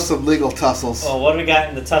 I love some legal tussles. Oh, what do we got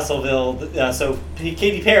in the Tussleville? So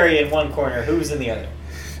Katy Perry in one corner, who's in the other?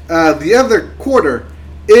 The other corner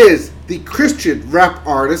is the Christian rap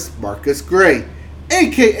artist Marcus Gray,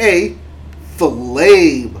 a.k.a.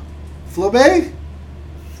 Flame. Flamey?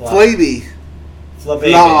 Flamey.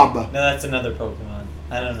 Flabébé. No, that's another Pokemon.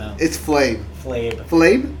 I don't know. It's Flame. Flabe.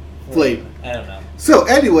 Flame? Flame. I don't know. So,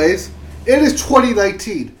 anyways, it is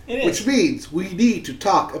 2019. It is. Which means we need to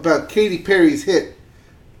talk about Katy Perry's hit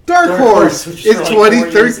Dark Horse in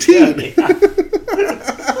 2013.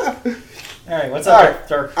 All right, what's up,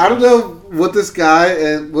 Dark Horse? I don't know what this guy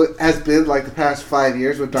has been like the past 5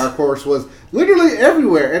 years, but Dark Horse was literally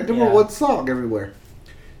everywhere and number one song everywhere.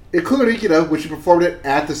 Including, when she performed it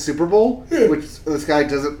at the Super Bowl, which this guy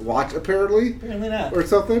doesn't watch apparently. Apparently not. Or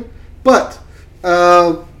something. But,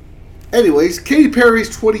 anyways, Katy Perry's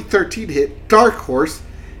 2013 hit Dark Horse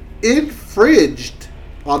infringed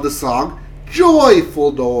on the song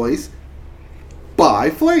Joyful Noise by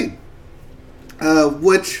Flame.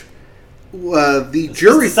 Which the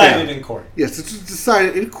jury decided found. In court. Yes, it was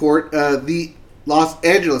decided in court. The Los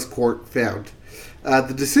Angeles court found.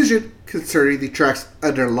 The decision concerning the track's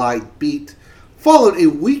underlying beat followed a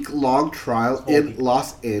week-long trial in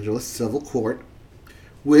Los Angeles civil court,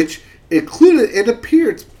 which included an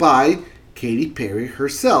appearance by Katy Perry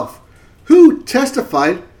herself, who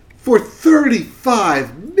testified for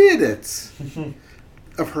 35 minutes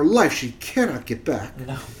of her life she cannot get back.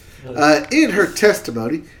 No. In her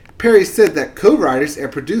testimony, Perry said that co-writers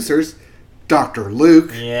and producers Dr.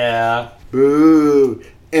 Luke, boo,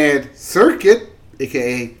 and Circuit,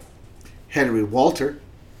 a.k.a. Henry Walter,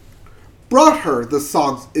 brought her the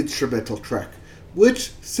song's instrumental track,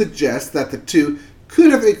 which suggests that the two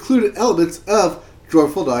could have included elements of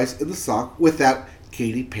Joyful Noise in the song without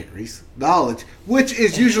Katy Perry's knowledge, which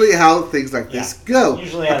is usually how things like this go.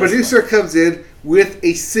 A producer comes in with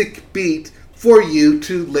a sick beat for you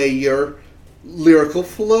to lay your lyrical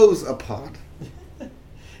flows upon. And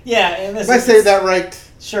this Am I saying that right?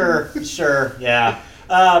 Sure, yeah.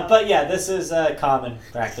 But this is a common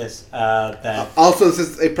practice. That also, this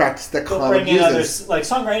is a practice that common uses. Others, like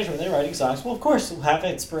songwriters, when they're writing songs, well, of course, they'll have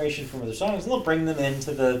inspiration from other songs, and they'll bring them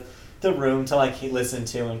into the room to listen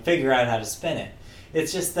to and figure out how to spin it.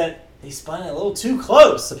 It's just that they spun it a little too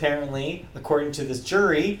close, apparently, according to this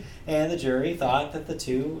jury, and the jury thought that the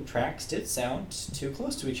two tracks did sound too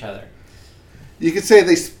close to each other. You could say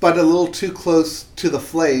they spun a little too close to the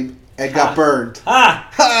flame and got burned.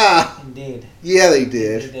 Ha! Indeed. Yeah, they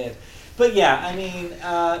did. They did. But I mean,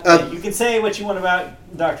 you can say what you want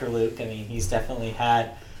about Dr. Luke. I mean, he's definitely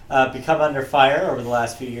had become under fire over the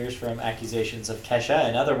last few years from accusations of Kesha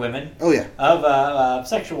and other women. Oh yeah. Of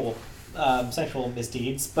sexual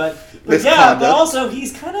misdeeds, but also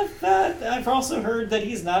he's kind of. I've also heard that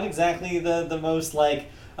he's not exactly the most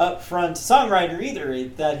upfront songwriter either.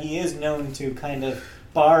 That he is known to kind of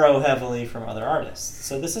borrow heavily from other artists.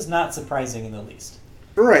 So this is not surprising in the least.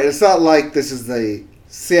 Right. It's not like this is the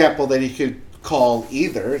sample that he could call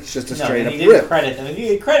either. It's just a straight up rip. Didn't credit them. If he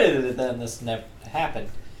had credited it, then this never happened.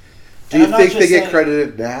 Do you think they get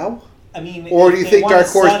credited now? I mean, or do you think Dark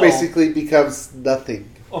Horse basically becomes nothing?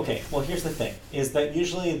 Okay, well, here's the thing: is that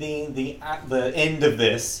usually the end of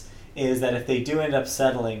this is that if they do end up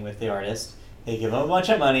settling with the artist, they give them a bunch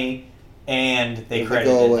of money and they credit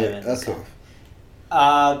him in the song.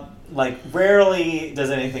 Rarely does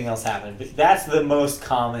anything else happen, but that's the most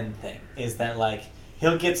common thing. Is that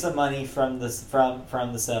he'll get some money from the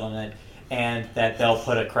settlement, and that they'll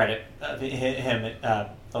put a credit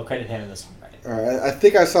they'll credit him in the songwriting. All right, I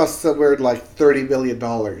think I saw somewhere $30 million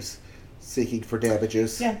seeking for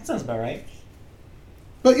damages. Yeah, that sounds about right.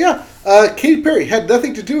 But Katy Perry had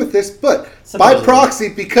nothing to do with this, but by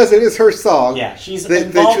proxy, because it is her song. Yeah, she's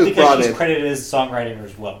involved because she's credited as songwriting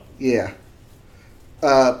as well. Yeah.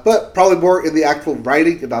 But probably more in the actual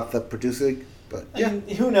writing and not the producing. But I mean,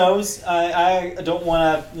 who knows? I don't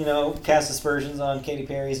want to, cast aspersions on Katy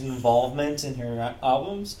Perry's involvement in her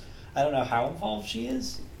albums. I don't know how involved she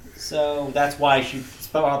is. So that's why she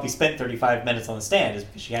probably spent 35 minutes on the stand, is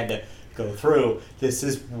because she had to go through, this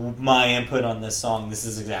is my input on this song, this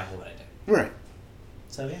is exactly what I did. Right.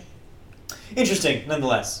 So, interesting,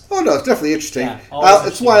 nonetheless. Oh, no, it's definitely interesting. Yeah,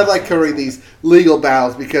 it's why I like covering these legal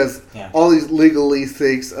battles, because all these legalese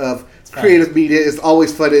things of creative media is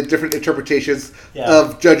always fun in different interpretations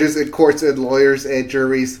of judges and courts and lawyers and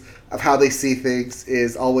juries of how they see things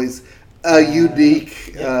is always a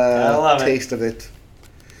unique taste of it.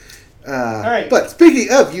 All right. But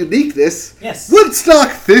speaking of uniqueness, Woodstock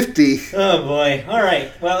 50. Oh boy! All right.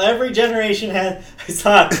 Well, every generation has. I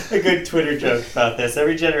saw a good Twitter joke about this.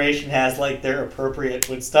 Every generation has their appropriate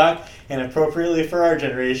Woodstock, and appropriately for our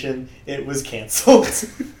generation, it was canceled.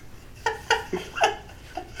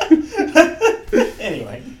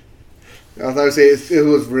 Anyway, I was going to say it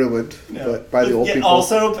was ruined, but by the old people.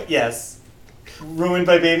 Also, but yes, ruined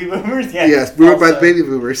by baby boomers. Yes, ruined by baby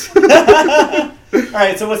boomers. All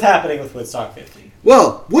right, so what's happening with Woodstock 50?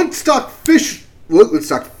 Well, Woodstock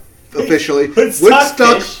Woodstock officially.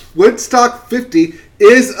 Woodstock Woodstock 50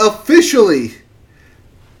 is officially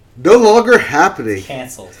no longer happening.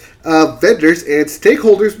 Cancelled. Vendors and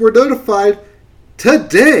stakeholders were notified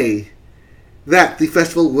today that the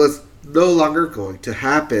festival was no longer going to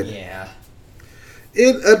happen. Yeah.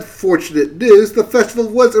 In unfortunate news, the festival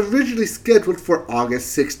was originally scheduled for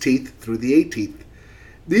August 16th through the 18th.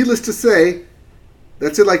 Needless to say,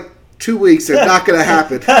 that's in like 2 weeks and not going to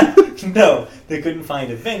happen. No, they couldn't find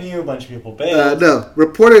a venue. A bunch of people bailed. No.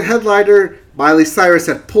 Reported headliner Miley Cyrus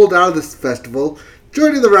had pulled out of this festival,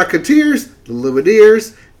 joining the Rocketeers, the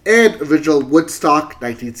Lumineers, and original Woodstock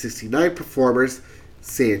 1969 performers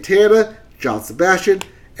Santana, John Sebastian,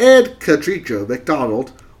 and Country Joe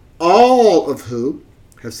McDonald, all of whom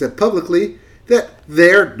have said publicly that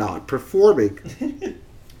they're not performing.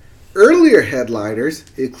 Earlier headliners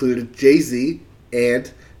included Jay-Z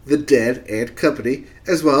and The Dead and Company,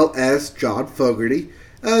 as well as John Fogerty,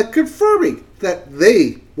 confirming that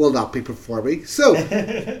they will not be performing. So,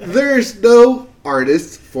 there's no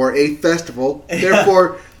artists for a festival.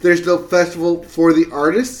 Therefore, there's no festival for the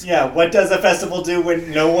artists. Yeah, what does a festival do when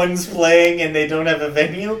no one's playing and they don't have a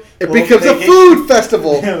venue? It becomes a food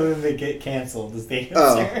festival. When they get canceled is the answer.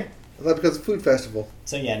 Oh, that becomes a food festival.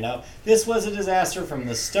 So yeah, no, this was a disaster from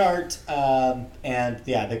the start, and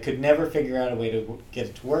yeah, they could never figure out a way to get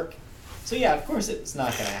it to work. So yeah, of course it's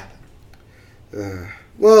not going to happen.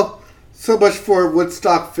 Well, so much for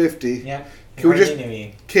Woodstock 50. Yeah.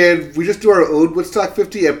 Can we just do our own Woodstock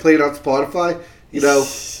 50 and play it on Spotify? You know,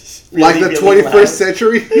 really, like the really 21st loud.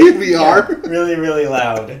 century we are. Really, really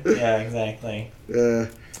loud. Yeah, exactly.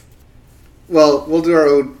 Well, we'll do our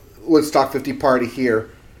own Woodstock 50 party here.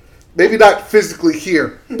 Maybe not physically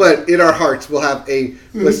here, but in our hearts we'll have a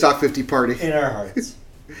Woodstock 50 party. In our hearts.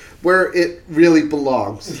 Where it really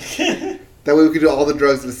belongs. That way we can do all the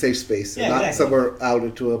drugs in a safe space and not exactly. somewhere out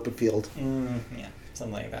into an open field. Yeah,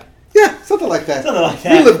 something like that. Yeah, something like that. Something like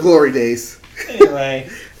that. We live glory days.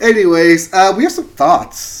 Anyways, we have some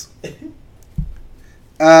thoughts.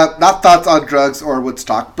 Not thoughts on drugs or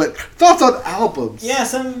Woodstock, but thoughts on albums. Yeah,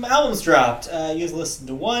 some albums dropped. You listened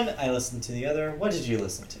to one, I listened to the other. What did you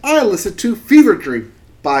listen to? I listened to Fever Dream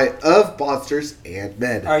by Of Monsters and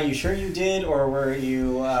Men. Are you sure you did, or were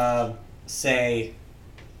you, say,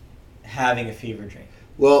 having a fever dream?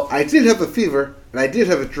 Well, I did have a fever, and I did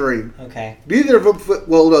have a dream. Okay. Neither of them,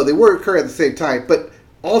 well, no, they were occurring at the same time, but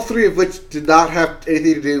all three of which did not have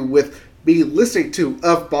anything to do with me listening to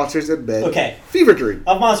Of Monsters and Men. Okay. Fever Dream.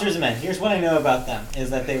 Of Monsters and Men. Here's what I know about them,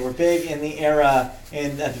 is that they were big in the era,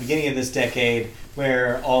 at the beginning of this decade,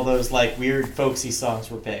 where all those, like, weird folksy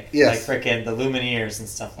songs were big. Yes. Like frickin' the Lumineers and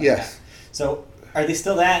stuff like Yes. that. So, are they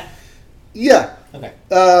still that? Yeah. Okay.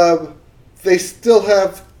 They still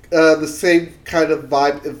have the same kind of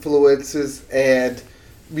vibe influences and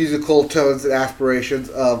musical tones and aspirations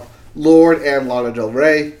of Lorde and Lana Del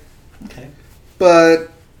Rey. Okay. But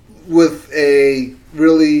with a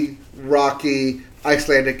really rocky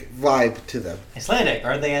Icelandic vibe to them. Icelandic.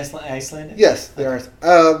 Are they Icelandic? Yes, they are.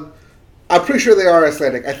 I'm pretty sure they are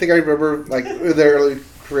Icelandic. I think I remember, like, in their early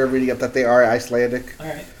career reading up that they are Icelandic. All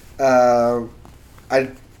right. I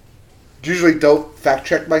usually don't fact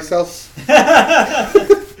check myself. But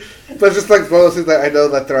it's just like one of those things that I know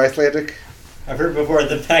that they're Icelandic. I've heard before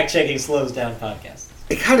the fact checking slows down podcasts.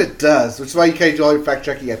 It kind of does, which is why you can't do all your fact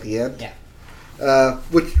checking at the end. Yeah.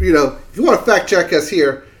 Which, you know, if you want to fact check us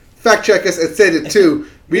here, fact check us and send it to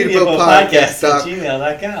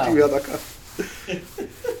mediabopodcast@gmail.com. gmail.com.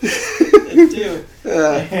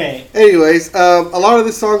 Anyways, a lot of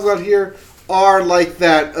the songs on here are like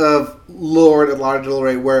that of Lorde and Lana Del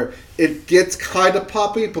Rey, where it gets kind of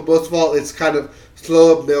poppy, but most of all, it's kind of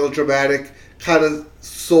slow, melodramatic, kind of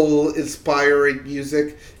soul-inspiring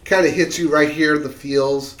music. Kind of hits you right here in the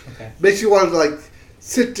feels. Okay. Makes you want to, like,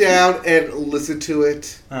 sit down and listen to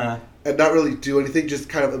it and not really do anything, just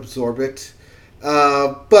kind of absorb it.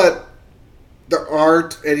 But there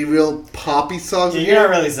aren't any real poppy songs in here. You're not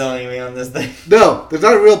really selling me on this thing. No, there's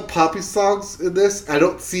not real poppy songs in this. I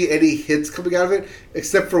don't see any hits coming out of it,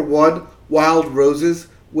 except for one, Wild Roses,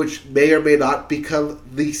 which may or may not become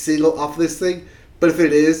the single off of this thing. But if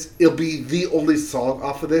it is, it'll be the only song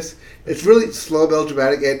off of this. It's really slow,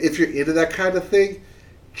 melodramatic, and if you're into that kind of thing,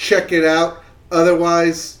 check it out.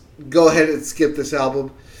 Otherwise, go ahead and skip this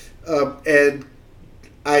album. And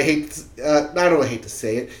I hate, I don't hate to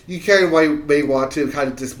say it, you kind of may want to kind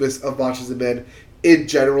of dismiss Of Monsters and Men in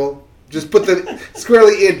general. Just put them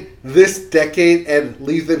squarely in this decade and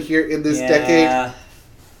leave them here in this decade.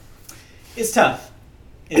 It's tough.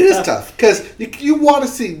 It is tough because you want to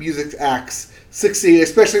see music acts succeed,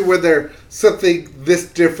 especially when they're something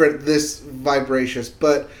this different, this vibracious.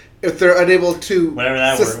 But if they're unable to... Whatever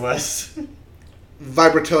that word was.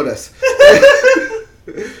 Vibratonis.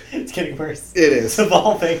 It's getting worse. It is. It's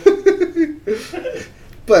evolving.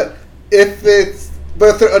 But if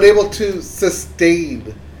they're unable to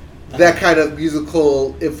sustain that kind of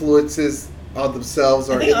musical influences on themselves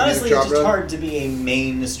or I think in the honestly music it's genre, just hard to be a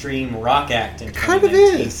mainstream rock act in it kind of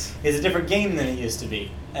 2019. is. It's a different game than it used to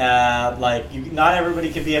be. Not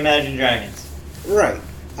everybody can be Imagine Dragons. Right.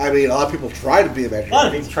 I mean, a lot of people try to be Imagine A lot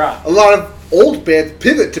of Dragons. people try. A lot of old bands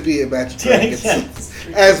pivot to be Imagine Dragons,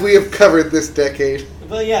 as we have covered this decade.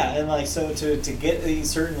 But yeah, and so to get a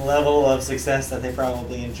certain level of success that they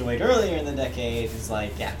probably enjoyed earlier in the decade is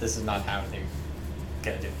this is not how they're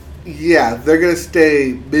gonna do it. Yeah, they're gonna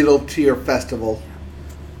stay middle tier festival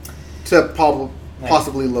to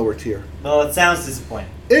possibly lower tier. Well, it sounds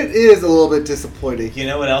disappointing. It is a little bit disappointing. You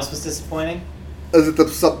know what else was disappointing? Is it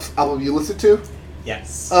the album you listened to?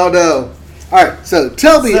 Yes. Oh no! All right, so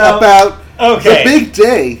tell me about the big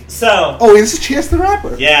day. So. Oh, this is Chance the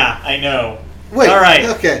Rapper. Yeah, I know. Wait. All right.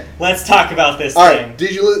 Okay. Let's talk about this All thing. right.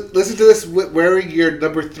 Did you listen to this wearing your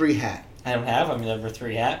number 3 hat? I don't have a number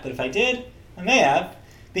 3 hat, but if I did, I may have.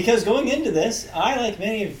 Because going into this, I, like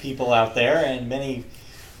many people out there and many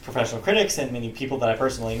professional critics and many people that I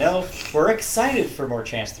personally know, were excited for more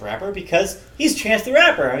Chance the Rapper because he's Chance the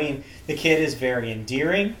Rapper. I mean, the kid is very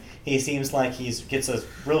endearing. He seems like he gets a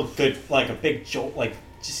real good, a big jolt,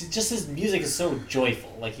 just his music is so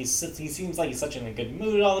joyful. He seems like he's such in a good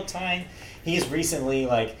mood all the time. He's recently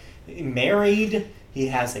married. He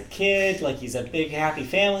has a kid. He's a big happy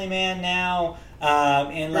family man now.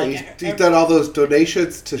 He's done all those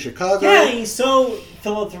donations to Chicago. Yeah, he's so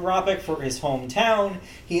philanthropic for his hometown.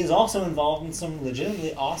 He is also involved in some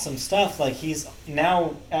legitimately awesome stuff. He's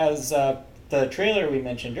now, as the trailer we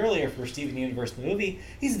mentioned earlier for Steven Universe the movie,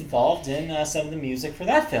 he's involved in some of the music for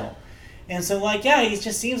that film. And so, he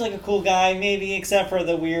just seems like a cool guy, maybe except for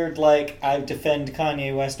the weird, I defend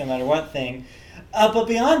Kanye West no matter what thing. But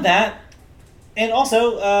beyond that, and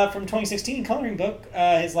also from 2016, Coloring Book,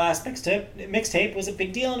 his last mixtape was a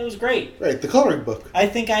big deal and it was great. Right, the Coloring Book. I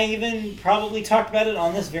think I even probably talked about it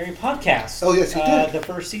on this very podcast. Oh, yes, you did. The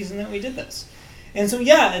first season that we did this. And so,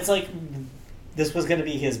 yeah, it's this was going to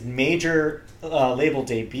be his major label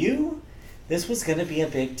debut. This was going to be a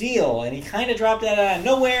big deal. And he kind of dropped that out of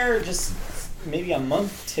nowhere, just maybe a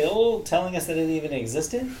month telling us that it even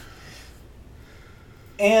existed.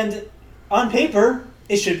 And on paper,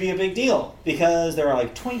 it should be a big deal because there are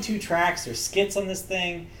 22 tracks, there's skits on this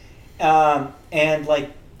thing, and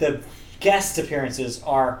the guest appearances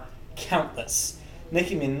are countless.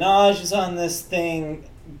 Nicki Minaj is on this thing.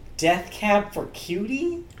 Death Cab for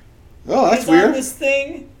Cutie that's is weird. on this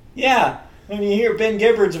thing. Yeah, when you hear Ben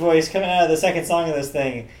Gibbard's voice coming out of the second song of this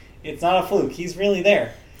thing, it's not a fluke. He's really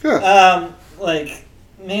there. Huh.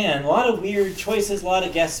 Man, a lot of weird choices, a lot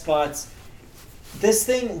of guest spots. This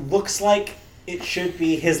thing looks like it should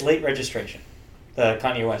be his late registration, the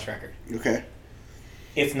Kanye West record. Okay.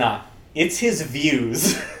 It's not. It's his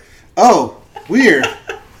views. Oh, weird.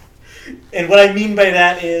 And what I mean by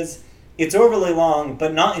that is it's overly long,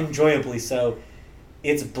 but not enjoyably so.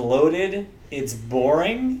 It's bloated, it's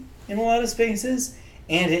boring in a lot of spaces,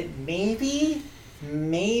 and it maybe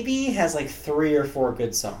has 3 or 4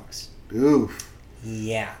 good songs. Ooh.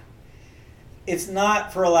 Yeah. It's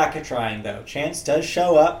not for a lack of trying, though. Chance does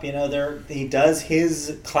show up. He does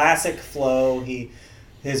his classic flow.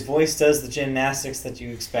 His voice does the gymnastics that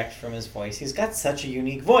you expect from his voice. He's got such a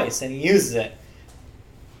unique voice, and he uses it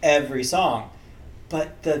every song.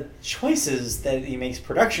 But the choices that he makes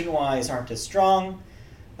production-wise aren't as strong.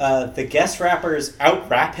 The guest rappers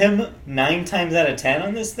out-rap him 9 times out of 10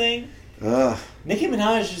 on this thing. Nicki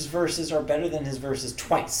Minaj's verses are better than his verses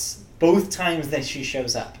twice. Both times that she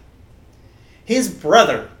shows up. His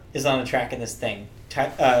brother is on a track in this thing.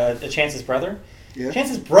 Chance's brother. Yeah.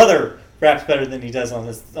 Chance's brother raps better than he does on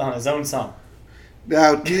his own song.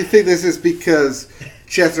 Now, do you think this is because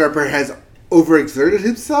Chance the Rapper has overexerted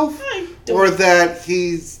himself? Or that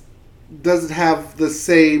he doesn't have the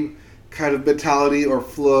same kind of mentality or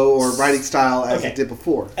flow or writing style as he did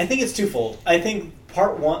before? I think it's twofold. I think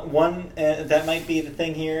part one that might be the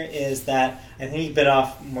thing here is that I think he bit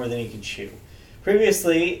off more than he could chew.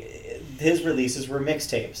 Previously, his releases were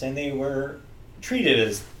mixtapes, and they were treated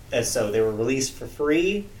as so. They were released for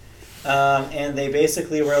free, and they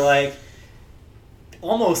basically were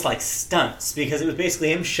almost like stunts, because it was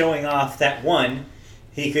basically him showing off that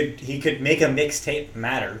he could make a mixtape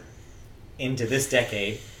matter into this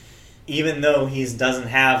decade, even though he doesn't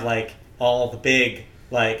have all the big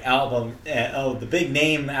like album, the big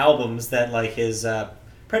name albums that like his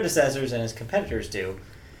predecessors and his competitors do,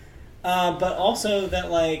 but also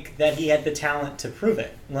that he had the talent to prove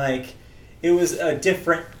it. Like, it was a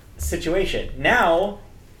different situation. Now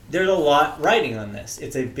there's a lot riding on this.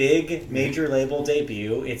 It's a big major label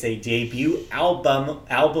debut. It's a debut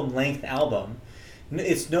album length album.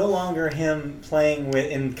 It's no longer him playing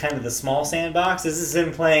in kind of the small sandbox. This is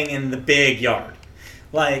him playing in the big yard.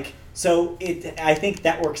 Like, so I think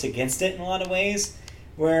that works against it in a lot of ways,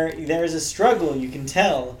 where there's a struggle, you can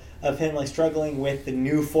tell, of him like struggling with the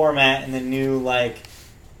new format and the new like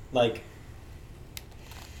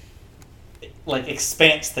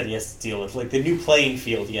expanse that he has to deal with, like the new playing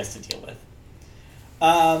field he has to deal with.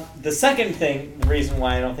 The second thing, the reason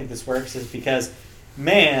why I don't think this works is because,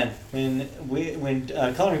 man, when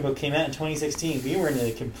Coloring Book came out in 2016, we were in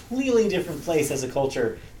a completely different place as a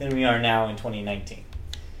culture than we are now in 2019.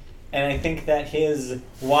 And I think that his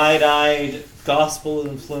wide-eyed,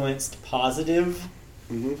 gospel-influenced, positive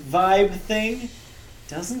vibe thing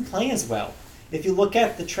doesn't play as well. If you look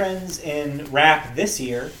at the trends in rap this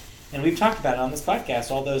year, and we've talked about it on this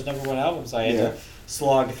podcast, all those number one albums I had to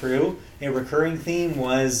slog through, a recurring theme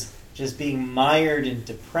was just being mired in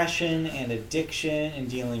depression and addiction and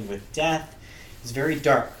dealing with death. It's very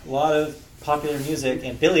dark. A lot of popular music,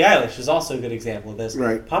 and Billie Eilish is also a good example of this.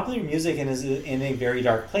 Right. Popular music is in a very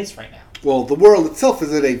dark place right now. Well, the world itself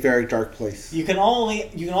is in a very dark place. You can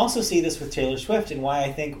also see this with Taylor Swift, and why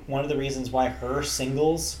I think one of the reasons why her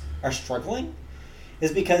singles are struggling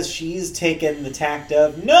is because she's taken the tact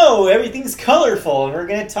of, no, everything's colorful, and we're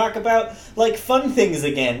going to talk about, like, fun things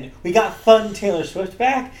again. We got fun Taylor Swift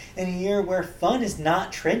back in a year where fun is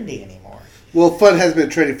not trendy anymore. Well, fun has been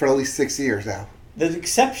trendy for at least 6 years now. The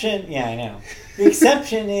exception, yeah, I know. The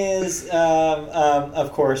exception is,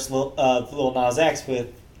 of course, Lil Nas X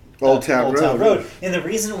with Old Town Road. And the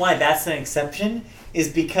reason why that's an exception is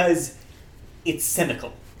because it's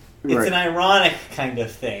cynical. It's an ironic kind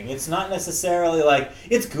of thing. It's not necessarily like,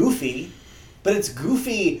 it's goofy, but it's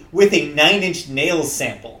goofy with a Nine Inch Nails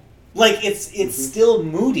sample. Like, it's still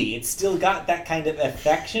moody. It's still got that kind of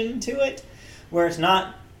affection to it, where it's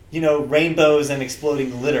not, rainbows and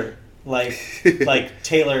exploding glitter like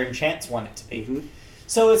Taylor and Chance want it to be. Mm-hmm.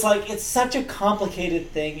 So it's like, it's such a complicated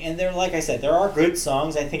thing, and like I said, there are good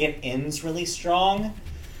songs. I think it ends really strong,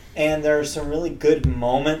 and there are some really good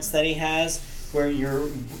moments that he has where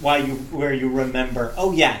you remember,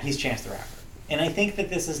 oh yeah, he's Chance the Rapper. And I think that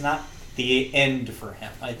this is not the end for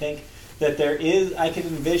him. I think that I can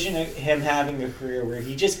envision him having a career where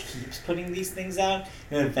he just keeps putting these things out,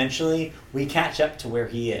 and eventually we catch up to where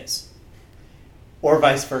he is. Or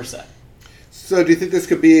vice versa. So do you think this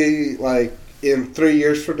could be, like, in 3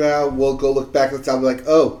 years from now, we'll go look back at this album like,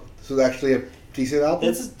 oh, this was actually a decent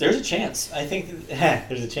album? There's a chance. I think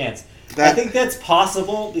there's a chance. I think that's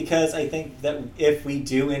possible, because I think that if we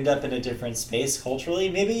do end up in a different space culturally,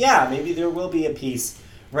 maybe there will be a piece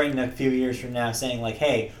right in a few years from now saying, like,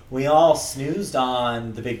 hey, we all snoozed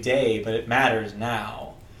on the big day, but it matters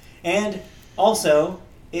now. And also,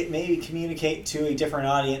 it may communicate to a different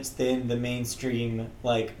audience than the mainstream,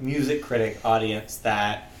 like, music critic audience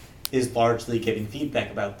that is largely giving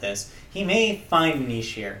feedback about this. He may find a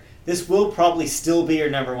niche here. This will probably still be your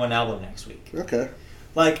number one album next week. Okay.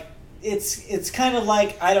 Like, it's kind of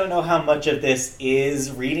like, I don't know how much of this is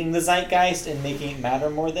reading the zeitgeist and making it matter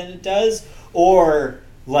more than it does, or,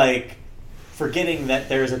 like, forgetting that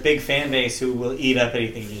there's a big fan base who will eat up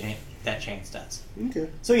anything that Chance does. Okay.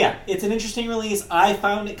 So yeah, it's an interesting release. I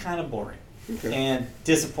found it kind of boring and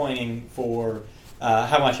disappointing for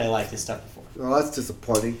how much I liked his stuff before. Well, that's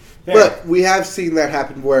disappointing. But we have seen that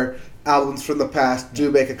happen where albums from the past do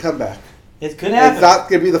make a comeback. It could happen. It's not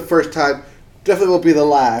going to be the first time. Definitely won't be the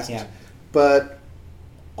last. Yeah. But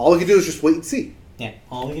all we can do is just wait and see. Yeah,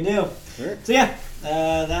 all we can do. Right. So yeah,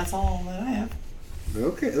 that's all that I have.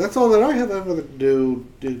 Okay, that's all that I have. I have other new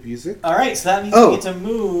music. All right, so that means we get to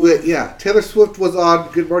move. Yeah, Taylor Swift was on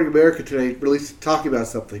Good Morning America today, talking about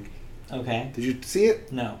something. Okay. Did you see it?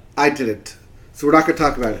 No. I didn't. So we're not going to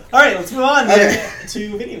talk about it. All right, let's move on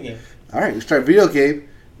to video game. All right, we start video game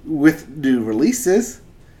with new releases.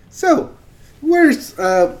 So, where's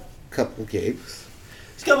a couple of games?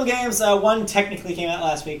 There's a couple of games. One technically came out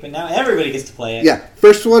last week, but now everybody gets to play it. Yeah,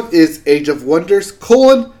 first one is Age of Wonders,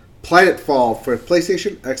 Planetfall for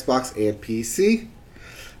PlayStation, Xbox, and PC.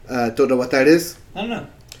 Don't know what that is. I don't know.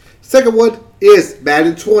 Second one is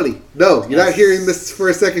Madden 20. No, you're not hearing this for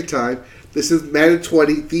a second time. This is Madden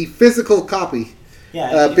 20, the physical copy,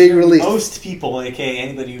 being released. Most people, aka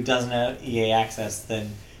anybody who doesn't have EA access,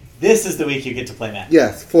 then This is the week you get to play Madden.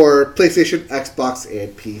 Yes, for PlayStation, Xbox,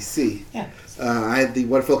 and PC. Yeah. I had the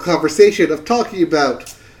wonderful conversation of talking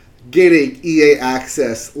about getting EA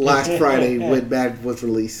access last Friday when Madden was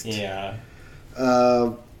released. Yeah.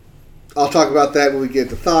 I'll talk about that when we get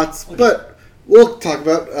to thoughts, but we'll talk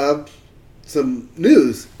about some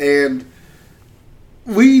news. And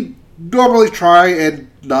we normally try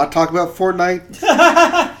and not talk about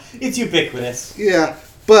Fortnite. It's ubiquitous. Yeah,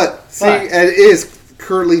 but seeing as it is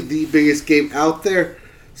currently the biggest game out there,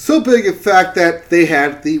 so big in fact that they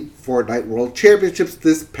had the Fortnite World Championships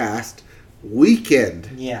this past weekend.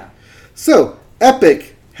 Yeah. So,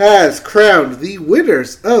 Epic has crowned the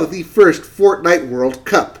winners of the first Fortnite World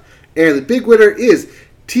Cup. And the big winner is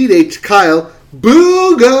Teenage Kyle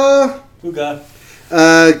Booga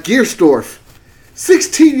Gearsdorf,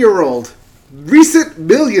 16-year-old, recent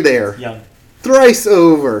millionaire. Young. Thrice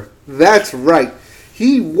over. That's right.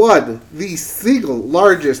 He won the single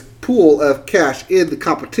largest pool of cash in the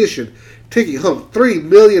competition, taking home $3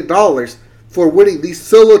 million for winning the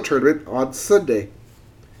solo tournament on Sunday.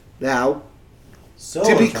 Now,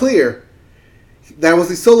 to be clear, that was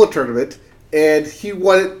the solo tournament, and he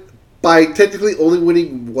won it by technically only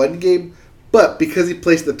winning one game, but because he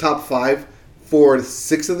placed in the top 5 for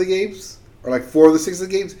 6 of the games, or like 4 of the 6 of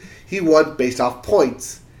the games, he won based off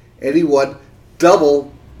points, and he won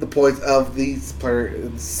double the points of the player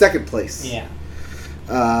in second place. Yeah.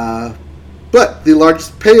 But the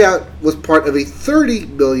largest payout was part of a $30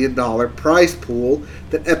 million prize pool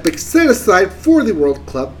that Epic set aside for the World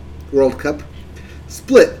Cup,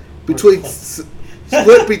 split between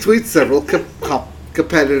several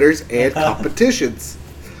competitors and competitions.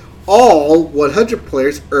 All 100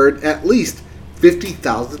 players earned at least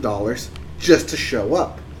 $50,000 just to show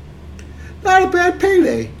up. Not a bad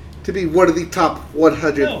payday to be one of the top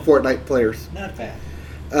 100 Fortnite players. Not bad.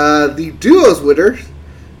 The duos winners,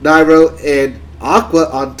 Nairo and Aqua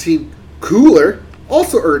on Team Cooler,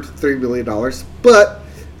 also earned $3 million, but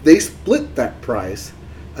they split that prize.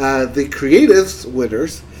 The creatives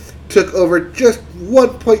winners took over just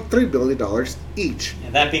 $1.3 million each.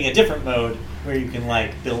 And that being a different mode where you can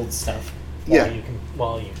build stuff while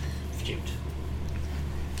you shoot.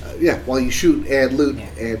 While you shoot and loot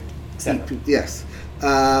and yes.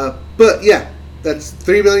 But yeah, that's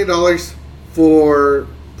 $3 million for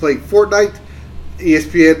playing Fortnite.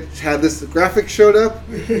 ESPN had this graphic showed up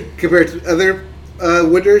compared to other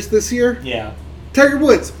winners this year. Yeah. Tiger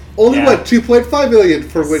Woods only won $2.5 million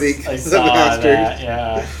for winning the Masters.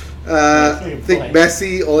 Yeah. I think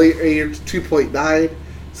Messi only earned $2.9.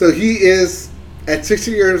 So he is, at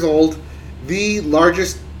 60 years old, the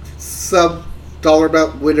largest sub-dollar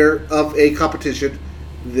amount winner of a competition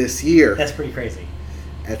this year. That's pretty crazy.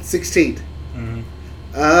 At 16. Mm-hmm.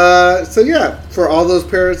 So yeah, for all those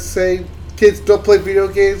parents saying kids don't play video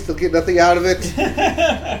games, they'll get nothing out of it.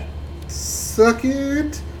 Suck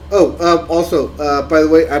it. Oh, also, by the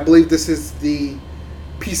way, I believe this is the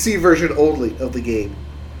PC version only of the game.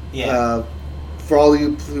 Yeah. For all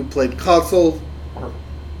you who played console.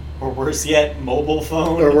 Or worse yet, mobile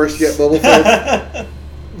phone.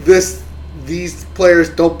 These players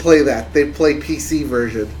don't play that. They play PC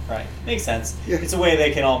version. Right. Makes sense. Yeah. It's a way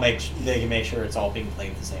they can make sure it's all being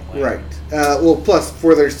played the same way. Right. Plus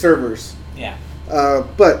for their servers. Yeah.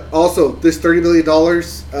 But also, this $30 million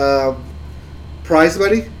prize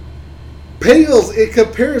money pales in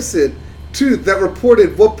comparison to that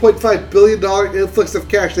reported $1.5 billion influx of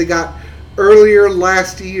cash they got earlier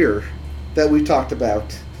last year that we talked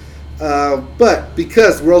about. But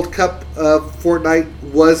because World Cup of Fortnite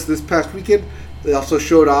was this past weekend, they also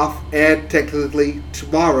showed off, and technically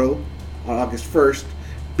tomorrow, on August 1st,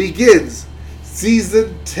 begins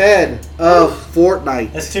Season 10 of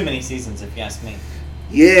Fortnite. That's too many seasons, if you ask me.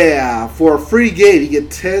 Yeah, for a free game, you get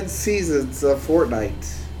 10 seasons of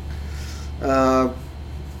Fortnite. But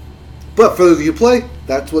for those of you who play,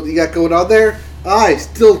 that's what you got going on there. I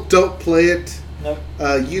still don't play it. Nope.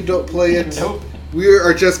 You don't play it. Nope. We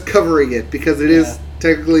are just covering it because it is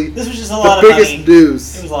technically this was just a lot of biggest money.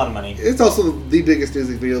 News. It was a lot of money. It's also the biggest news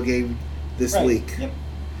in video game this week. Yep.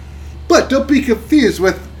 But don't be confused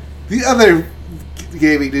with the other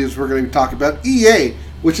gaming news we're going to be talking about. EA,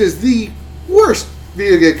 which is the worst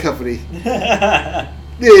video game company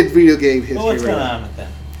in video game history. Well, what's going on with that?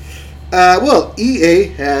 EA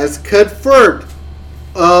has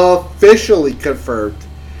officially confirmed,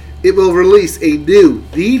 it will release a new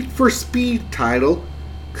Need for Speed title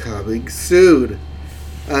coming soon.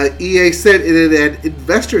 EA said in an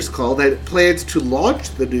investors call that it plans to launch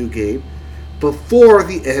the new game before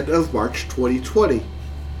the end of March 2020,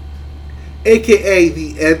 aka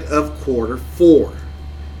the end of quarter 4.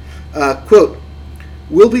 Quote,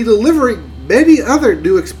 will be delivering many other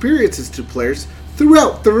new experiences to players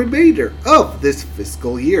throughout the remainder of this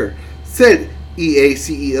fiscal year, said EA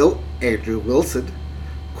CEO Andrew Wilson.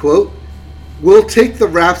 Quote, "We'll take the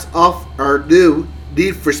wraps off our new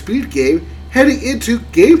Need for Speed game heading into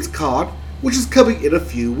Gamescom, which is coming in a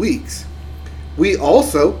few weeks. We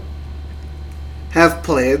also have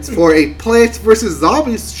plans for a Plants vs.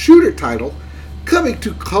 Zombies shooter title coming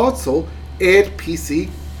to console and PC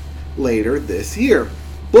later this year.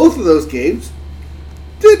 Both of those games,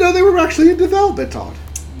 didn't know they were actually in development on."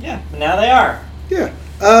 Yeah, now they are. Yeah.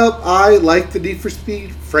 I like the Need for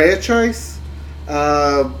Speed franchise.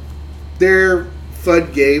 They're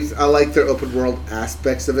fun games. I like their open world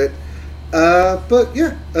aspects of it. But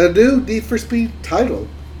yeah, a new Need for Speed title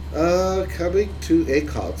coming to a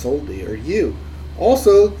console near you.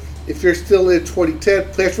 Also, if you're still in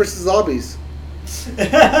 2010, Plants vs. Zombies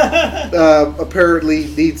apparently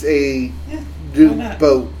needs a new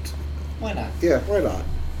boat. Why not? Yeah, why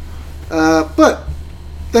not? But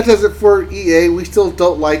that does it for EA. We still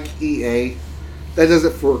don't like EA. That does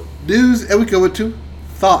it for news, and we go into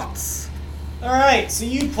thoughts. Alright, so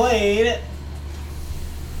you played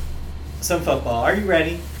some football. Are you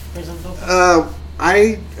ready for some football?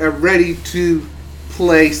 I am ready to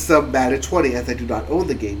play some Madden 20, as I do not own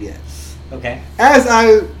the game yet. Okay. As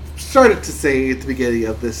I started to say at the beginning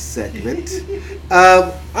of this segment,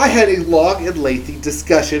 I had a long and lengthy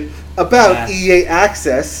discussion about EA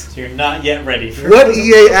Access. So you're not yet ready for what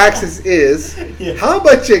EA Access is, yeah. How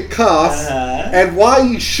much it costs, and why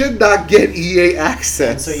you should not get EA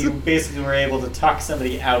Access. And so you basically were able to talk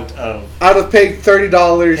somebody out of paying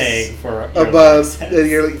 $30 for a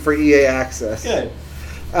month for EA Access. Good.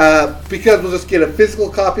 Because we'll just get a physical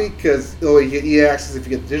copy, because you get EA Access if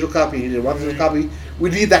you get the digital copy, you need a digital copy. We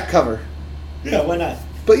need that cover. Yeah, why not?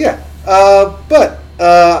 But yeah,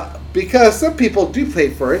 because some people do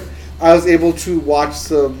pay for it, I was able to watch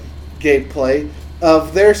some gameplay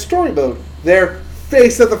of their story mode, their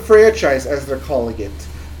face of the franchise, as they're calling it,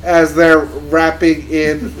 as they're wrapping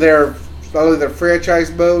in not only their franchise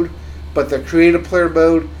mode, but their creative player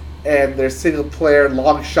mode and their single player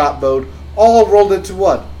long shot mode, all rolled into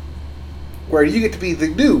one, where you get to be the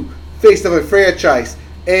new face of a franchise,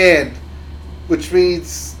 and which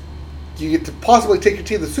means you get to possibly take your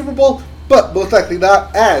team to the Super Bowl, but most likely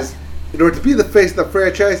not, as in order to be the face of the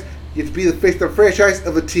franchise, you have to be the face of the franchise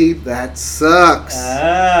of a team that sucks.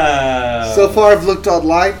 Oh. So far, I've looked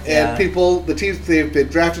online, and the teams they've been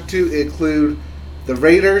drafted to include the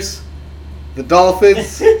Raiders, the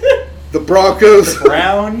Dolphins, the Broncos. The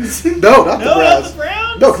Browns? No, not the Browns. Not the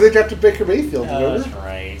Browns? No, because they drafted Baker Mayfield. Oh, that's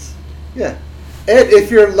right. Yeah. And if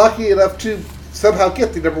you're lucky enough to somehow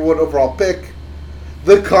get the number 1 overall pick,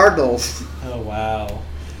 the Cardinals. Oh, wow.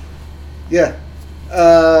 Yeah.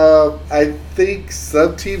 I think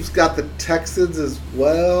some teams got the Texans as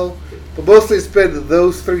well. But mostly it's been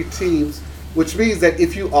those 3 teams, which means that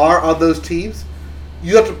if you are on those teams,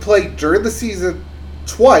 you have to play during the season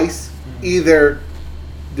twice, either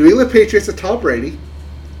New England Patriots and Tom Brady,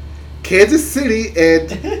 Kansas City and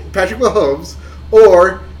Patrick Mahomes,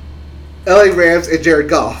 or LA Rams and Jared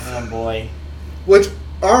Goff. Oh, boy. Which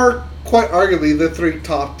are quite arguably the 3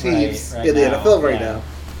 top teams in the NFL right now.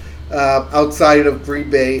 Outside of Green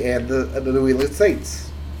Bay and the New Orleans Saints.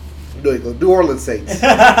 New Orleans Saints.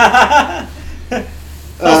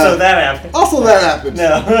 Also that happened.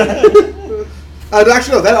 No.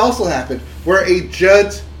 Actually, no, that also happened. Where a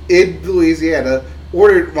judge in Louisiana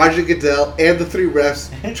ordered Roger Goodell and the 3 refs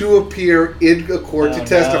to appear in a court to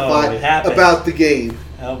testify about the game.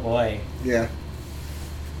 Oh, boy. Yeah.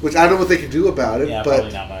 Which I don't know what they can do about it. Yeah, but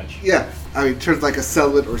probably not much. Yeah. I mean, in terms of like a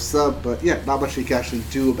settlement or sub, but yeah, not much you can actually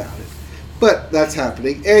do about it. But that's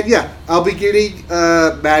happening. And yeah, I'll be getting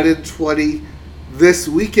Madden 20 this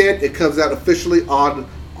weekend. It comes out officially on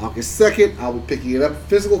August 2nd. I'll be picking it up,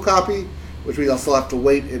 physical copy, which means I'll still have to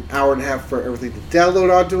wait an hour and a half for everything to download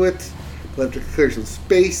onto it. I'll have to clear some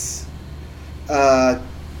space.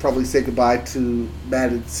 Probably say goodbye to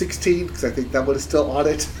Madden 16, because I think that one is still on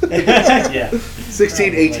it. Yeah.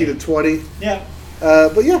 16, probably. 18, and 20. Yeah.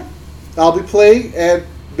 But yeah, I'll be playing and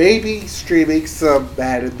maybe streaming some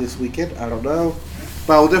Madden this weekend. I don't know.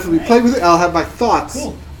 But I'll definitely be playing with it. I'll have my thoughts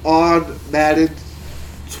on Madden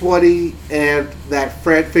 20 and that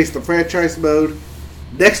face the franchise mode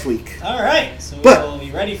next week. All right. So we'll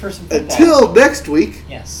be ready for some football. Until next week,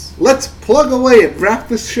 yes, let's plug away and wrap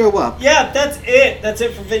this show up. Yeah, that's it. That's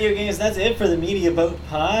it for video games. That's it for the Media Boat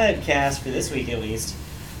podcast for this week, at least.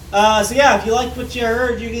 So yeah, if you liked what you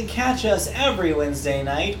heard, you can catch us every Wednesday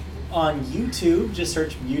night on YouTube. Just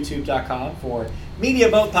search youtube.com for Media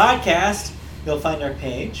Boat Podcast. You'll find our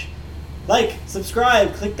page. Like,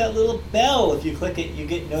 subscribe, click that little bell. If you click it, you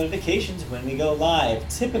get notifications when we go live.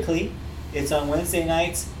 Typically, it's on Wednesday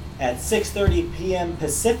nights at 6:30 p.m.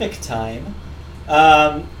 Pacific time.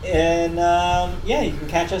 Yeah, you can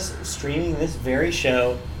catch us streaming this very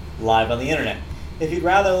show live on the internet. If you'd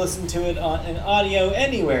rather listen to it in audio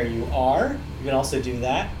anywhere you are, you can also do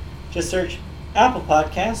that. Just search Apple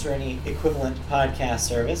Podcasts or any equivalent podcast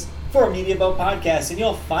service for Media Boat Podcast, and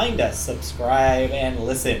you'll find us. Subscribe and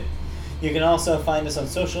listen. You can also find us on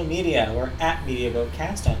social media. We're at Media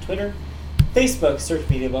Boatcast on Twitter. Facebook, search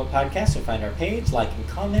Media Boat Podcast to find our page, like and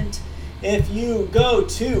comment. If you go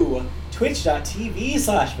to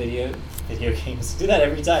twitch.tv/video games, do that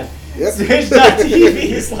every time. Yep.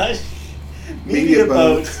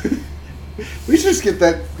 Twitch.tv/MediaBoat. We should just get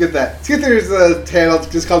that. There's a channel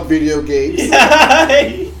just called Video Games. Yeah.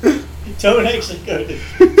 Don't actually go to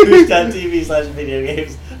twitch.tv/video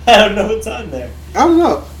games. I don't know what's on there. I don't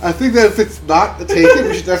know. I think that if it's not taken,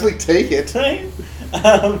 we should definitely take it. Right?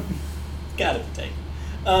 Gotta be taken.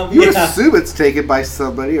 You assume it's taken by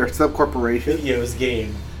somebody or some corporation. Videos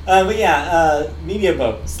game. But yeah,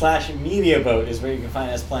 MediaBoat/MediaBoat is where you can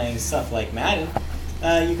find us playing stuff like Madden.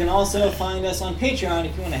 You can also find us on Patreon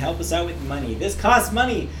if you want to help us out with money. This costs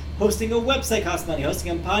money. Hosting a website costs money. Hosting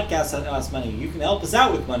a podcast costs money. You can help us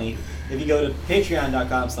out with money if you go to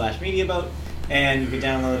patreon.com/MediaBoat and you can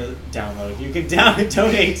download. You can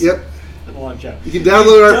donate. Yep. A long show. You can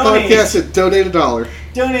download our podcast and donate $1.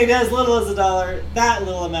 Donate as little as $1. That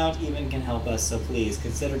little amount even can help us, so please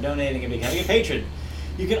consider donating and becoming a patron.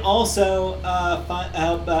 You can also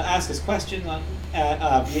help ask us questions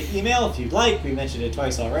via email if you'd like. We mentioned it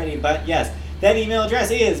twice already, but yes, that email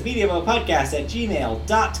address is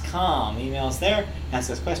mediabotpodcast@gmail.com. Email us there,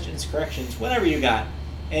 ask us questions, corrections, whatever you got.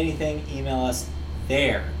 Anything, email us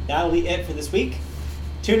there. That'll be it for this week.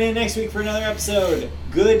 Tune in next week for another episode.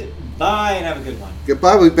 Goodbye and have a good one.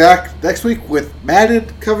 Goodbye. We'll be back next week with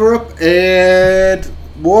Madden cover-up and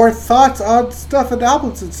more thoughts on stuff and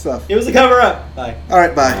albums and stuff. It was a cover-up. Bye. All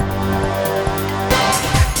right, bye.